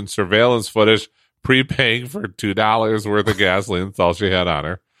station surveillance footage prepaying for $2 worth of gasoline. That's all she had on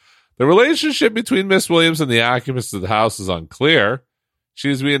her. The relationship between Miss Williams and the occupants of the house is unclear.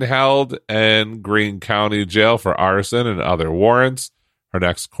 She's being held in Greene County Jail for arson and other warrants. Her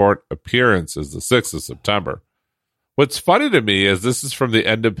next court appearance is the 6th of September. What's funny to me is this is from the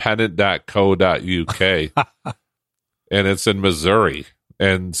independent.co.uk, and it's in Missouri.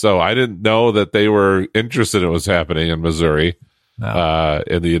 And so I didn't know that they were interested in what was happening in Missouri,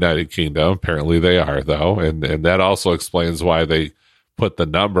 in the United Kingdom. Apparently they are, though. And that also explains why they put the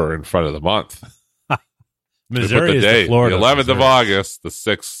number in front of the month. Missouri is the Florida. The 11th of August, the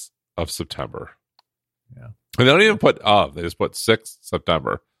 6th of September. Yeah. And they don't even put of. They just put 6th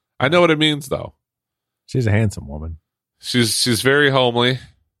September. I know what it means, though. She's a handsome woman. She's very homely.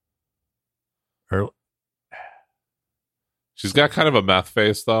 She's got kind of a meth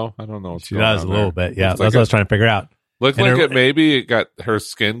face, though. I don't know. She does a little bit. Yeah, Looks that's what I was trying to figure out. Looks like maybe her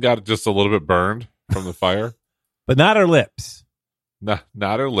skin got just a little bit burned from the fire. But not her lips. Not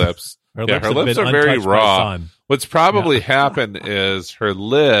her lips. Her lips are very raw. What's probably happened is her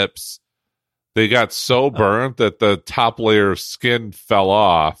lips, they got so burnt that the top layer of skin fell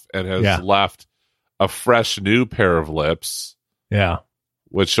off and has left a fresh new pair of lips. Yeah.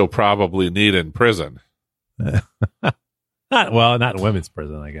 Which she'll probably need in prison. Not in women's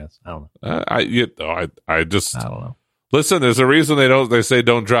prison, I guess. I don't know. I don't know. Listen, there's a reason they say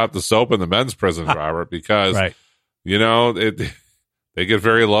don't drop the soap in the men's prisons, Robert, because they get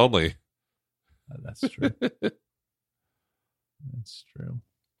very lonely. That's true. That's true.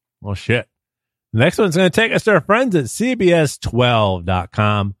 Well, shit. The next one's going to take us to our friends at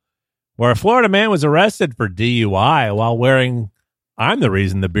CBS12.com, where a Florida man was arrested for DUI while wearing "I'm the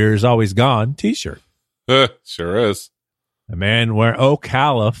reason the beer is always gone" t-shirt. Sure is. A man where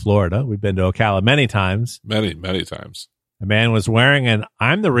Ocala, Florida. We've been to Ocala many times. Many times. A man was wearing an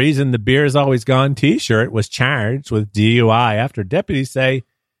 "I'm the reason the beer is always gone" t-shirt, was charged with DUI after deputies say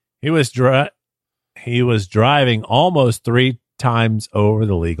he was driving almost 3 times over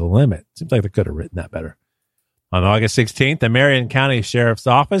the legal limit. Seems like they could have written that better. On August 16th, the Marion County Sheriff's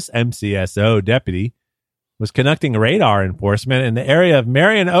Office, MCSO deputy, was conducting radar enforcement in the area of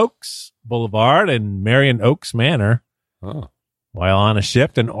Marion Oaks Boulevard and Marion Oaks Manor. Oh. While on a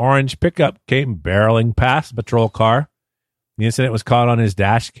shift, an orange pickup came barreling past a patrol car. The incident was caught on his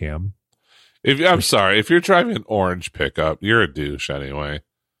dash cam. I'm sorry, if you're driving an orange pickup, you're a douche anyway.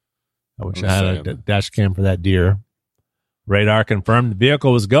 I wish I had a dash cam for that deer. Radar confirmed the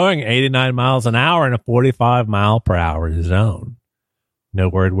vehicle was going 89 miles an hour in a 45 mile per hour zone. No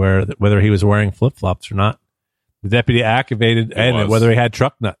word whether he was wearing flip-flops or not. The deputy activated and whether he had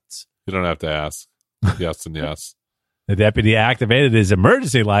truck nuts. You don't have to ask. Yes and yes. The deputy activated his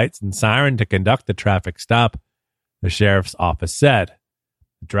emergency lights and siren to conduct the traffic stop, the sheriff's office said.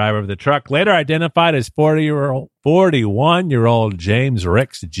 The driver of the truck, later identified as 41-year-old James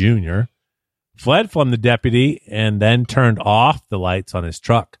Ricks Jr., fled from the deputy and then turned off the lights on his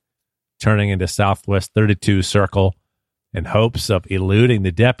truck, turning into Southwest 32 Circle in hopes of eluding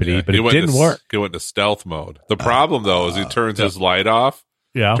the deputy, but it didn't work. He went to stealth mode. The problem, though, is he turns his light off.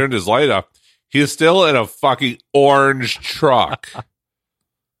 Yeah. Turned his light off. He's still in a fucking orange truck.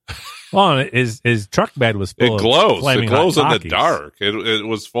 Well, his truck bed was full of glows. It glows. It glows in the dark. It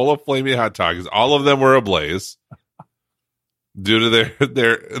was full of flaming hot Takis. All of them were ablaze due to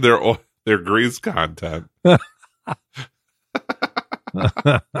their grease content. Why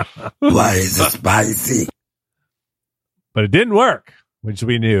is it spicy? But it didn't work, which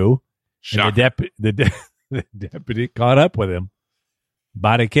we knew. And the deputy caught up with him.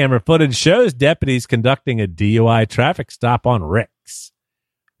 Body camera footage shows deputies conducting a DUI traffic stop on Ricks.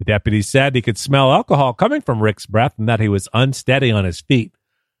 The deputy said he could smell alcohol coming from Rick's breath and that he was unsteady on his feet.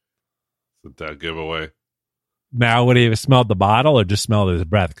 It's a dead giveaway. Now, would he have smelled the bottle or just smelled his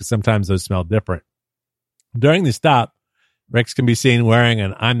breath? Because sometimes those smell different. During the stop, Ricks can be seen wearing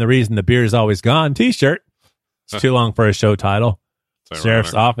an "I'm the reason the beer's always gone" t-shirt. It's too long for a show title.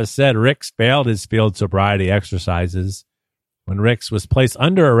 Sheriff's office said Ricks failed his field sobriety exercises. When Ricks was placed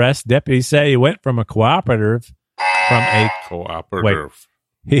under arrest, deputies say he went from a cooperative I'm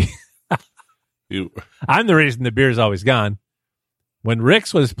the reason the beer's always gone. When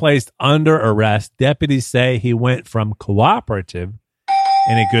Ricks was placed under arrest, deputies say he went from cooperative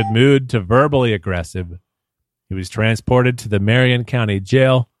in a good mood to verbally aggressive. He was transported to the Marion County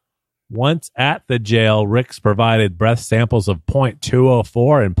Jail. Once at the jail, Ricks provided breath samples of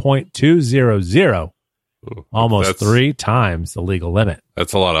 .204 and .200, almost 3 times the legal limit.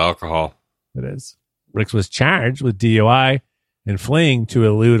 That's a lot of alcohol. It is. Ricks was charged with DUI and fleeing to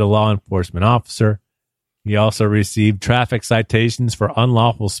elude a law enforcement officer. He also received traffic citations for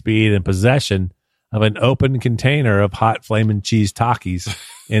unlawful speed and possession of an open container of hot flaming cheese Takis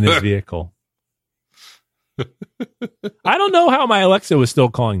in his vehicle. I don't know how my Alexa was still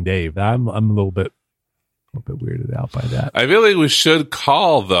calling Dave. I'm a little bit weirded out by that. I feel like we should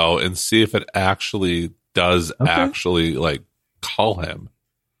call though and see if it actually does actually like call him.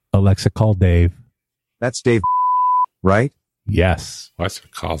 Alexa, call Dave. That's Dave, right? Yes. Why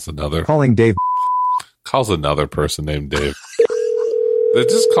calls another? Calling Dave. Calls another person named Dave. It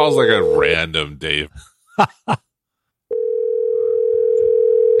just calls like a random Dave.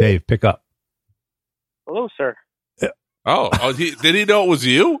 Dave, pick up. Hello, sir. Did he know it was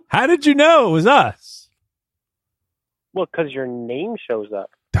you? How did you know it was us? Well, because your name shows up.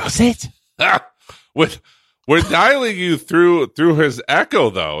 Does it? We're dialing you through his echo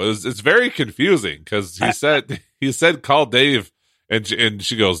though. It's very confusing because he said call Dave and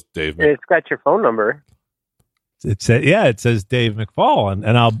she goes Dave. It's got your phone number. It says Dave McFall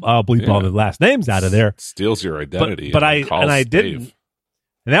and I'll bleep all the last names out of there. Steals your identity. But I didn't. Dave.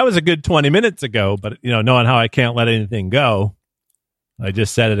 And that was a good 20 minutes ago, but knowing how I can't let anything go, I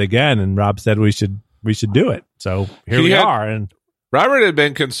just said it again and Rob said we should do it. So here we are. And Robert had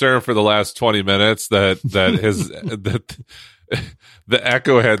been concerned for the last 20 minutes that his that the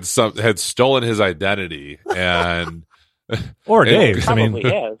echo had stolen his identity and or Dave's. I mean,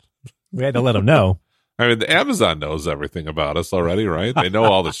 has. we had to let him know. I mean, the Amazon knows everything about us already, right? They know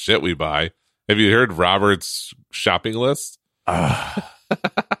all the shit we buy. Have you heard Robert's shopping list? Did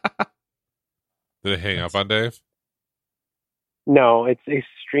it hang up on Dave? No, it's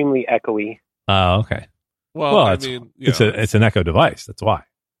extremely echoey. Oh, okay. Well, it's an Echo device. That's why.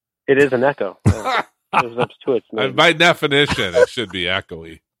 It is an Echo. Lives up to its name. By definition, it should be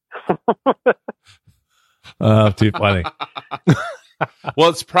echoey. Too funny. Well,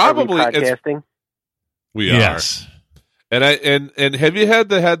 it's probably podcasting. We are. Yes. And have you had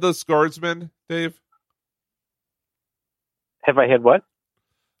the headless guardsman, Dave? Have I had what?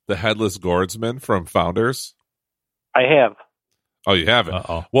 The headless guardsman from Founders. I have. Oh, you haven't?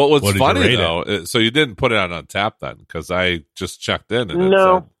 Uh-oh. Well, what's funny, though, so you didn't put it on tap then, because I just checked in. And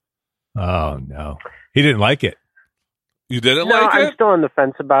no. It said, oh, no. He didn't like it. You didn't no, like it? I'm still on the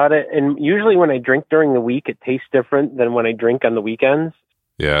fence about it. And usually when I drink during the week, it tastes different than when I drink on the weekends.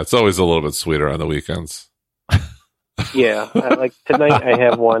 Yeah, it's always a little bit sweeter on the weekends. Yeah. Like tonight, I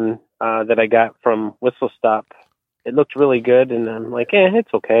have one that I got from Whistle Stop. It looked really good, and I'm like,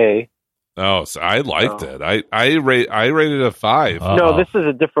 it's okay. Oh, so I liked it. I rated it a 5. Uh-oh. No, this is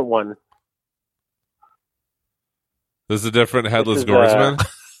a different one. This is a different headless guardsman?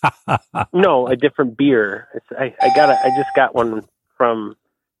 No, a different beer. I just got one from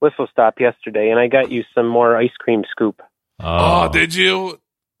Whistle Stop yesterday, and I got you some more ice cream scoop. Oh, did you?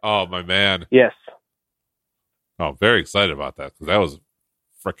 Oh, my man. Yes. Oh, very excited about that, because that was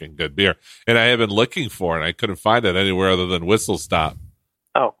freaking good beer. And I have been looking for it, and I couldn't find it anywhere other than Whistle Stop.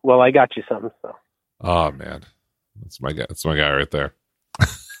 Oh, well, I got you something. So. Oh, man. That's my guy. That's my guy right there.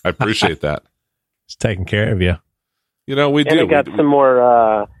 I appreciate that. He's taking care of you. We do. And I got some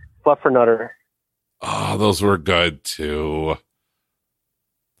more Fluffernutter. Oh, those were good, too.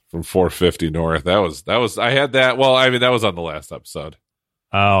 From 450 North. That was, I had that. Well, I mean, that was on the last episode.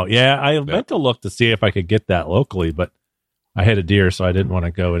 Oh, yeah. I meant to look to see if I could get that locally, but I had a deer, so I didn't want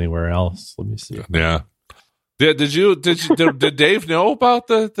to go anywhere else. Let me see. Yeah. Did Dave know about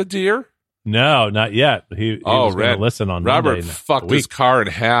the deer? No, not yet. He was going to listen on Robert Monday fucked his car in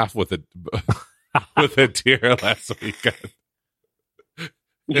half with a with a deer last weekend.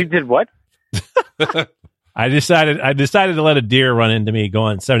 You did what? I decided to let a deer run into me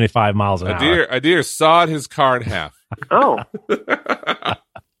going 75 miles an hour. A deer sawed his car in half. Oh.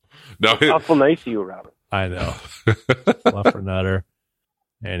 No, awful nice of you, Robert. I know. Fluffernutter.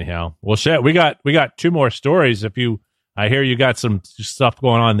 Anyhow, well, shit, we got 2 more stories. I hear you got some stuff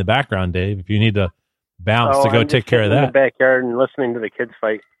going on in the background, Dave. If you need to bounce to go take care of that. In the backyard and listening to the kids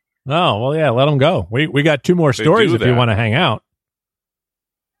fight. Oh, well, yeah, let them go. We got 2 more stories if you want to hang out.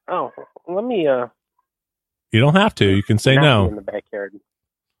 Oh, let me. You don't have to. You can say no. In the backyard.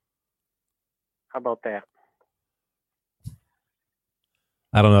 How about that?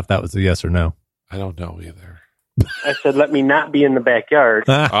 I don't know if that was a yes or no. I don't know either. I said, let me not be in the backyard.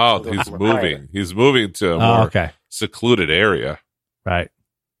 Oh, he's moving. He's moving to a more secluded area. Right.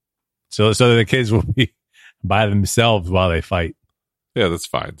 So the kids will be by themselves while they fight. Yeah, that's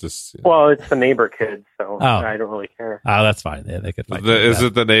fine. Just well, it's the neighbor kids, so I don't really care. Oh, that's fine. Yeah, they could fight. Is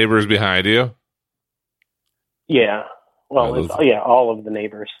it the neighbors behind you? Yeah. Well, all of the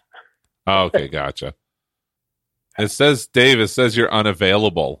neighbors. Oh, okay, gotcha. It says, Dave, you're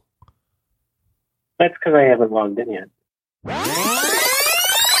unavailable. That's because I haven't logged in yet.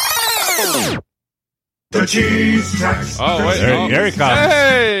 The cheese tracks. Oh, wait. There he comes.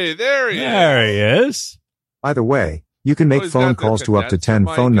 Hey, there he is. There he is. Either way, you can make phone calls to up to 10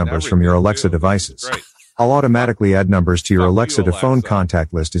 phone numbers from your Alexa devices. I'll automatically add numbers to your Alexa to phone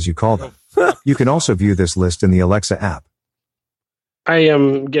contact list as you call them. You can also view this list in the Alexa app. I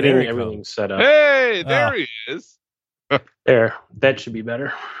am getting everything set up. Hey, there he is. There, that should be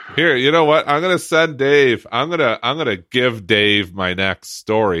better. Here, you know what? I'm gonna send Dave. I'm gonna give Dave my next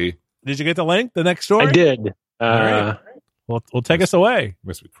story. Did you get the link? The next story? I did. Right. Well, take us away.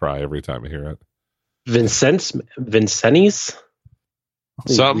 Makes me cry every time I hear it. Vincennes?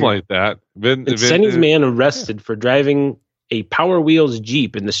 Something like that. Vincennes man arrested for driving a Power Wheels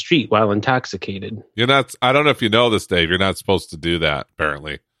Jeep in the street while intoxicated. You're not. I don't know if you know this, Dave. You're not supposed to do that.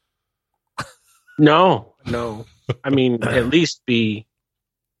 Apparently. No. I mean, at least be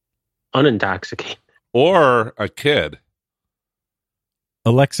unintoxicated. Or a kid.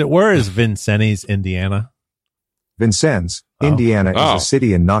 Alexa, where is Vincennes, Indiana? Vincennes, Indiana is a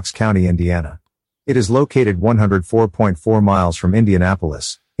city in Knox County, Indiana. It is located 104.4 miles from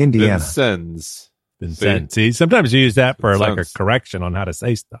Indianapolis, Indiana. Vincennes. See, sometimes you use that for like a correction on how to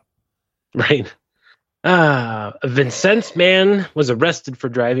say stuff. Right. A Vincennes man was arrested for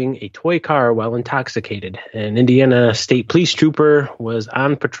driving a toy car while intoxicated. An Indiana State Police trooper was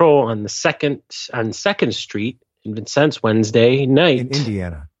on patrol on Second Street in Vincennes Wednesday night. In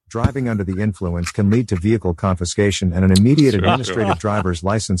Indiana, driving under the influence can lead to vehicle confiscation and an immediate administrative driver's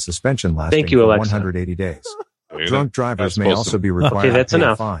license suspension lasting for 180 days. Drunk drivers may also be required to pay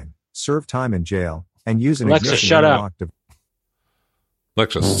a fine, serve time in jail, and use an ignition interlock device.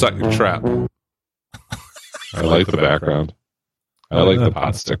 Alexa, set your trap. I like the background. I like the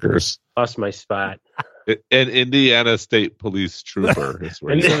pot stickers. Lost my spot. An Indiana State Police trooper is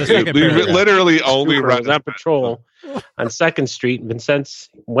where literally only runs on patrol on 2nd Street in Vincennes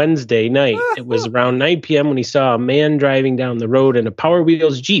Wednesday night. It was around 9 p.m. when he saw a man driving down the road in a Power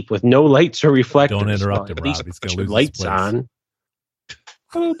Wheels Jeep with no lights or reflectors. Don't interrupt him, Rob. He's going to lose lights his place. on.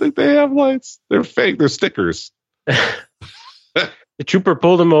 I don't think they have lights. They're fake. They're stickers. The trooper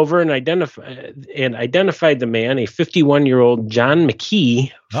pulled him over and identified the man, a 51-year-old John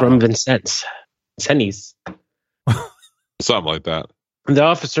McKee from Vincennes. Something like that. The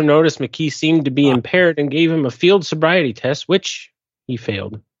officer noticed McKee seemed to be impaired and gave him a field sobriety test, which he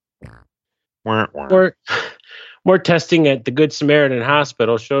failed. More testing at the Good Samaritan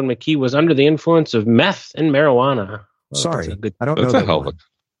Hospital showed McKee was under the influence of meth and marijuana. Well, sorry, I don't know that one.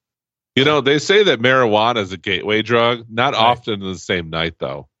 You know, they say that marijuana is a gateway drug. Not often in the same night,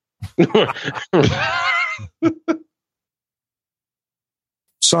 though.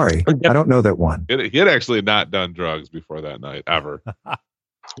 Sorry, I don't know that one. He had actually not done drugs before that night, ever.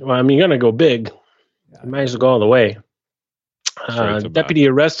 Well, I mean, you're going to go big. You might as well go all the way. Deputy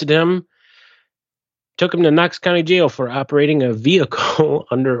arrested him, took him to Knox County Jail for operating a vehicle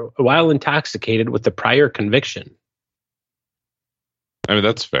while intoxicated with a prior conviction. I mean,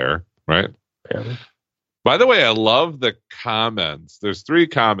 that's fair, right? Yeah. By the way, I love the comments. There's 3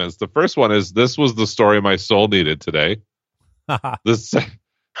 comments. The first one is, "This was the story my soul needed today."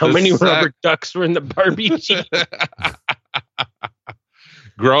 How many rubber ducks were in the Barbie Jeep?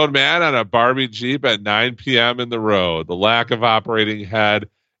 Grown man on a Barbie Jeep at 9 p.m. in the road. The lack of operating head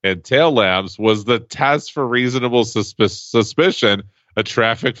and tail lamps was the test for reasonable suspicion a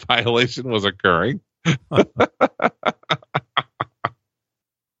traffic violation was occurring.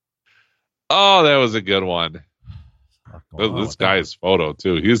 Oh, that was a good one. This guy's photo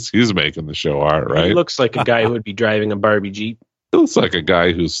too. He's making the show art, right? He looks like a guy who would be driving a Barbie Jeep. He looks like a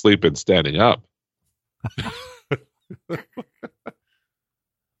guy who's sleeping standing up.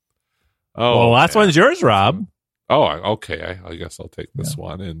 Well, last one's yours, Rob. Oh, okay. I guess I'll take this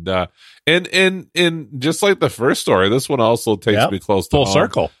one. And just like the first story, this one also takes me close to full home.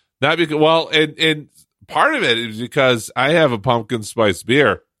 circle. Not because, well, and part of it is because I have a pumpkin spice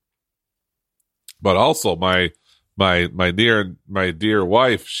beer, but also my dear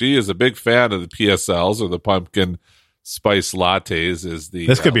wife, she is a big fan of the PSLs, or the pumpkin spice lattes.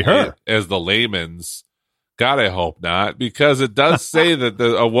 This could be her as the layman's. God, I hope not, because it does say that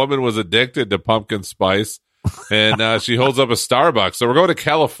a woman was addicted to pumpkin spice, and she holds up a Starbucks. So we're going to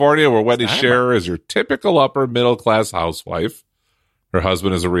California, where Wendy Scherer is your typical upper middle class housewife. Her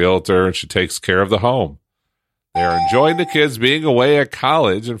husband is a realtor, and she takes care of the home. They are enjoying the kids being away at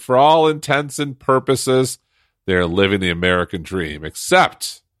college, and for all intents and purposes, they're living the American dream,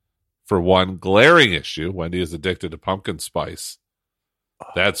 except for one glaring issue. Wendy is addicted to pumpkin spice.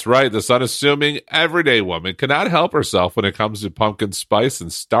 That's right. This unassuming, everyday woman cannot help herself when it comes to pumpkin spice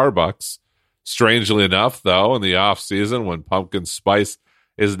and Starbucks. Strangely enough, though, in the off season, when pumpkin spice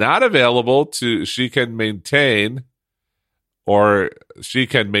is not available, she can maintain, or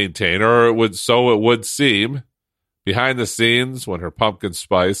it would seem, behind the scenes, when her pumpkin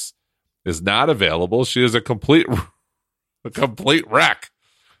spice is not available, she is a complete wreck,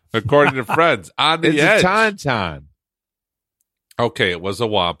 according to friends. On the edge. It's a tauntaun. Okay, it was a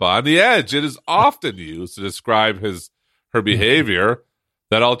wampa. On the edge, it is often used to describe her behavior.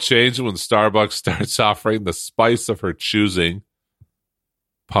 That all changed when Starbucks starts offering the spice of her choosing.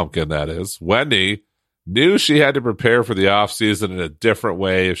 Pumpkin, that is. Wendy knew she had to prepare for the off-season in a different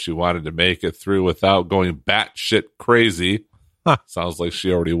way if she wanted to make it through without going batshit crazy. Sounds like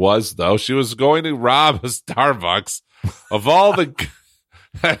she already was, though. She was going to rob a Starbucks of all the...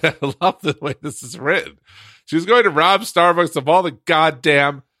 I love the way this is written. She was going to rob Starbucks of all the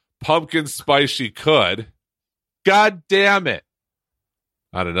goddamn pumpkin spice she could. God damn it.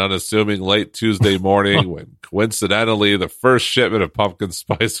 On an unassuming late Tuesday morning, when coincidentally the first shipment of pumpkin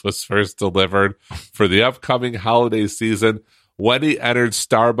spice was first delivered for the upcoming holiday season, Wendy entered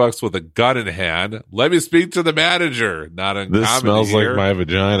Starbucks with a gun in hand. Let me speak to the manager. Not uncommon. This smells like my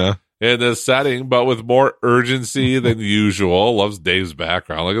vagina. In this setting, but with more urgency than usual. Loves Dave's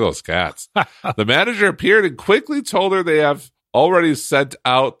background. Look at those cats. The manager appeared and quickly told her they have already sent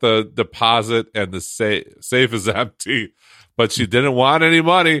out the deposit and the safe is empty. But she didn't want any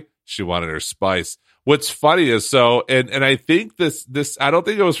money. She wanted her spice. What's funny is and I think this I don't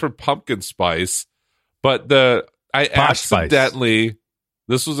think it was for pumpkin spice, but I accidentally,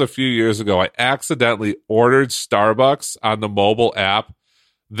 this was a few years ago, I accidentally ordered Starbucks on the mobile app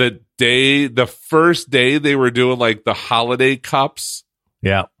the first day they were doing like the holiday cups.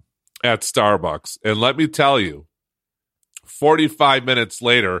 Yeah. At Starbucks. And let me tell you, 45 minutes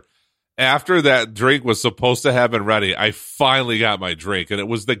later, after that drink was supposed to have been ready, I finally got my drink. And it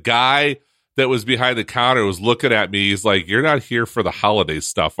was the guy that was behind the counter was looking at me. He's like, "You're not here for the holiday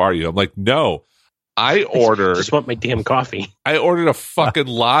stuff, are you?" I'm like, "No, I just want my damn coffee." I ordered a fucking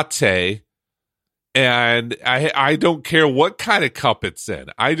latte, and I don't care what kind of cup it's in.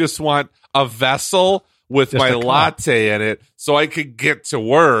 I just want a vessel with my latte in it so I could get to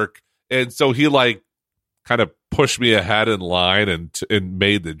work. And so he like kind of pushed me ahead in line and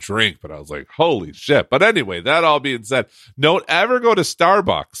made the drink. But I was like, holy shit. But anyway, that all being said, don't ever go to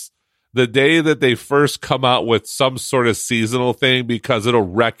Starbucks the day that they first come out with some sort of seasonal thing, because it'll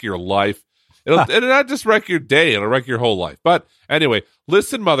wreck your life. It'll not just wreck your day, it'll wreck your whole life. But anyway,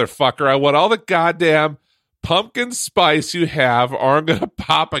 listen, motherfucker, I want all the goddamn pumpkin spice you have, or I'm going to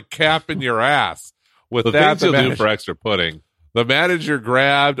pop a cap in your ass. With the that, you'll do for extra pudding. The manager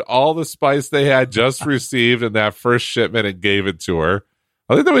grabbed all the spice they had just received in that first shipment and gave it to her.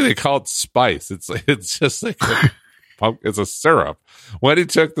 I think the way they call it spice. It's just like it's a syrup. When he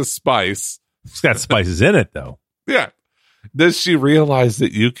took the spice, it's got spices in it, though. Yeah. Then she realized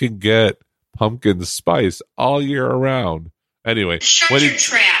that you can get pumpkin spice all year around. Anyway, shut your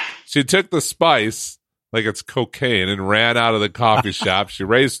trap. She took the spice like it's cocaine and ran out of the coffee shop. She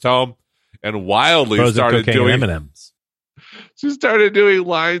raced home and wildly started doing M&Ms. She started doing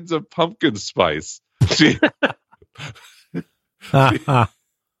lines of pumpkin spice. She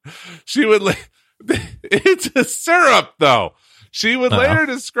would. It's a syrup, though. She would later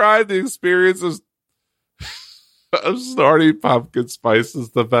describe the experience of snorting pumpkin spice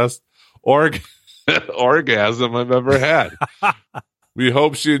as the best orgasm I've ever had. We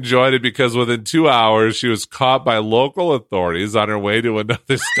hope she enjoyed it, because within 2 hours, she was caught by local authorities on her way to another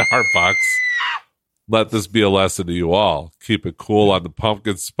Starbucks. Let this be a lesson to you all. Keep it cool on the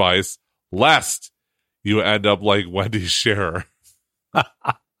pumpkin spice, lest you end up like Wendy Scherer.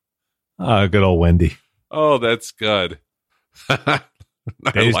 Good old Wendy. Oh, that's good.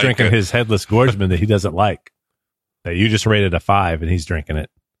 He's drinking his headless gorgeman that he doesn't like. that you just rated a 5 and he's drinking it.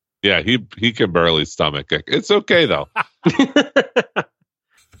 Yeah, he can barely stomach it. It's okay though.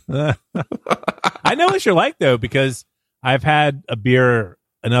 I know what you're like though, because I've had a beer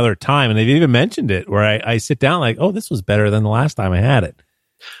another time and they've even mentioned it where I sit down like, oh, this was better than the last time I had it.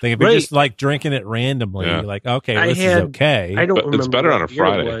 Like if you're just like drinking it randomly, you're like, okay, well, this is okay. I don't remember. It's better on a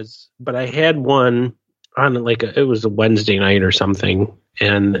Friday. But I had one on it was a Wednesday night or something,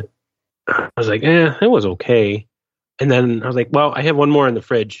 and I was like, it was okay. And then I was like, well, I have one more in the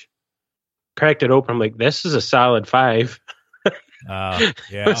fridge. Cracked it open. I'm like, this is a solid 5. Yeah.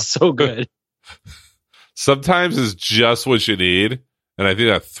 It was so good. Sometimes it's just what you need, and I think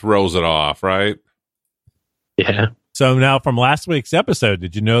that throws it off, right? Yeah. So now from last week's episode,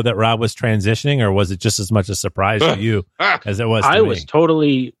 did you know that Rob was transitioning, or was it just as much a surprise to you as it was to me? I was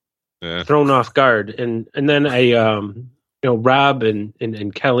totally thrown off guard. And then I, Rob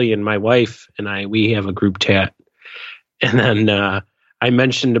and Kelly and my wife and we have a group chat. And then I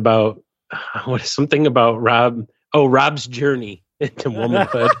mentioned about something about Rob's journey into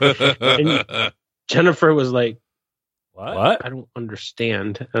womanhood. And Jennifer was like, what? I don't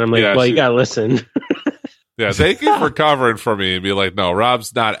understand. And I'm like, you got to listen. Yeah, thank you for covering for me and be like, no,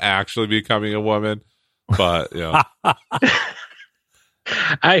 Rob's not actually becoming a woman, but I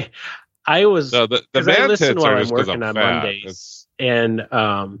was because I listen while I'm working on Mondays, and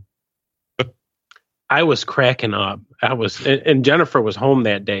I was cracking up. And Jennifer was home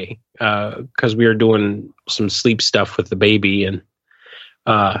that day because we were doing some sleep stuff with the baby, and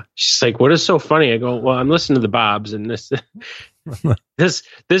she's like, "What is so funny?" I go, "Well, I'm listening to the Bobs, and this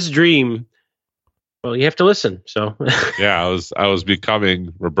dream." Well, you have to listen. So yeah, I was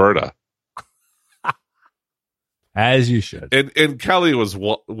becoming Roberta, as you should. And Kelly was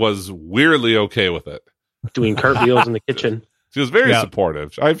weirdly okay with it, doing cartwheels in the kitchen. She was very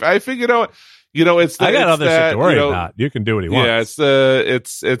supportive. I figured out, it's I got other shit to worry about. You can do what he wants. Yeah,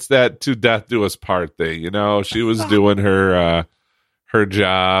 it's that to death do us part thing. She was doing her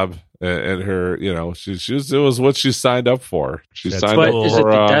job. And her, it was what she signed up for. She signed up for. Is it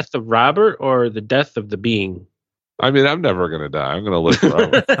the death of Robert or the death of the being? I mean, I'm never going to die. I'm going to live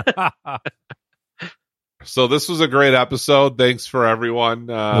forever. So this was a great episode. Thanks for everyone.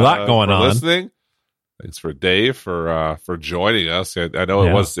 A lot going on. Listening. Thanks for Dave for joining us. I know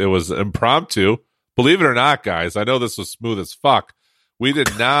it was impromptu. Believe it or not, guys, I know this was smooth as fuck. We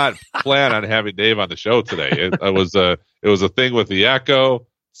did not plan on having Dave on the show today. It was a thing with the echo.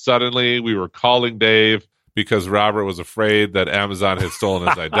 Suddenly, we were calling Dave because Robert was afraid that Amazon had stolen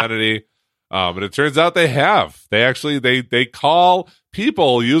his identity. And it turns out they have. They actually they call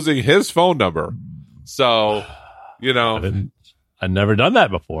people using his phone number. So, I've never done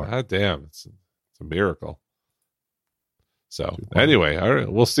that before. God damn, it's a miracle. So anyway, all right,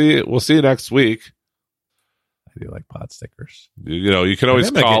 we'll see you next week. I do like pot stickers. You can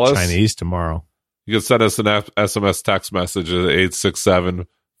always call us. Chinese tomorrow. You can send us an SMS text message at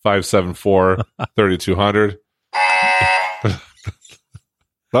 867-574-3200.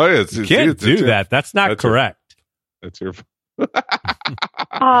 Oh, yeah, you can't do that. That's not correct. That's your. Yeah.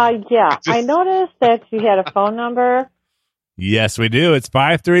 I noticed that you had a phone number. Yes, we do. It's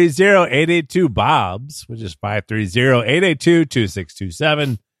 530-882-BOBS, which is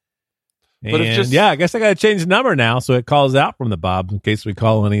 530-882-2627. And I guess I got to change the number now so it calls out from the Bobs in case we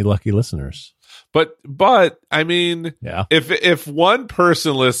call any lucky listeners. But I mean, if one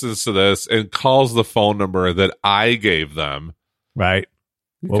person listens to this and calls the phone number that I gave them, right?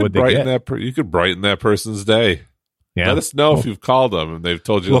 What would they get? You could brighten that person's day. Yeah. Let us know if you've called them and they've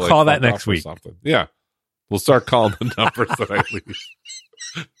told you. We'll call that next week. Something. Yeah, we'll start calling the numbers that I leave.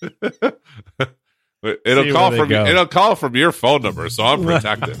 It'll call from your phone number, so I'm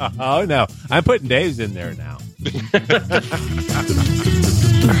protected. Oh no, I'm putting Dave's in there now.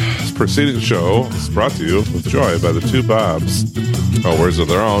 This preceding show is brought to you with joy by the two Bobs. Oh, words of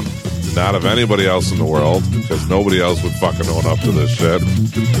their own, not of anybody else in the world, because nobody else would fucking own up to this shit.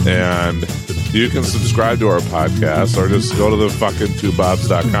 And you can subscribe to our podcast or just go to the fucking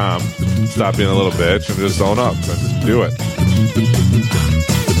twobobs.com, stop being a little bitch, and just own up and do it.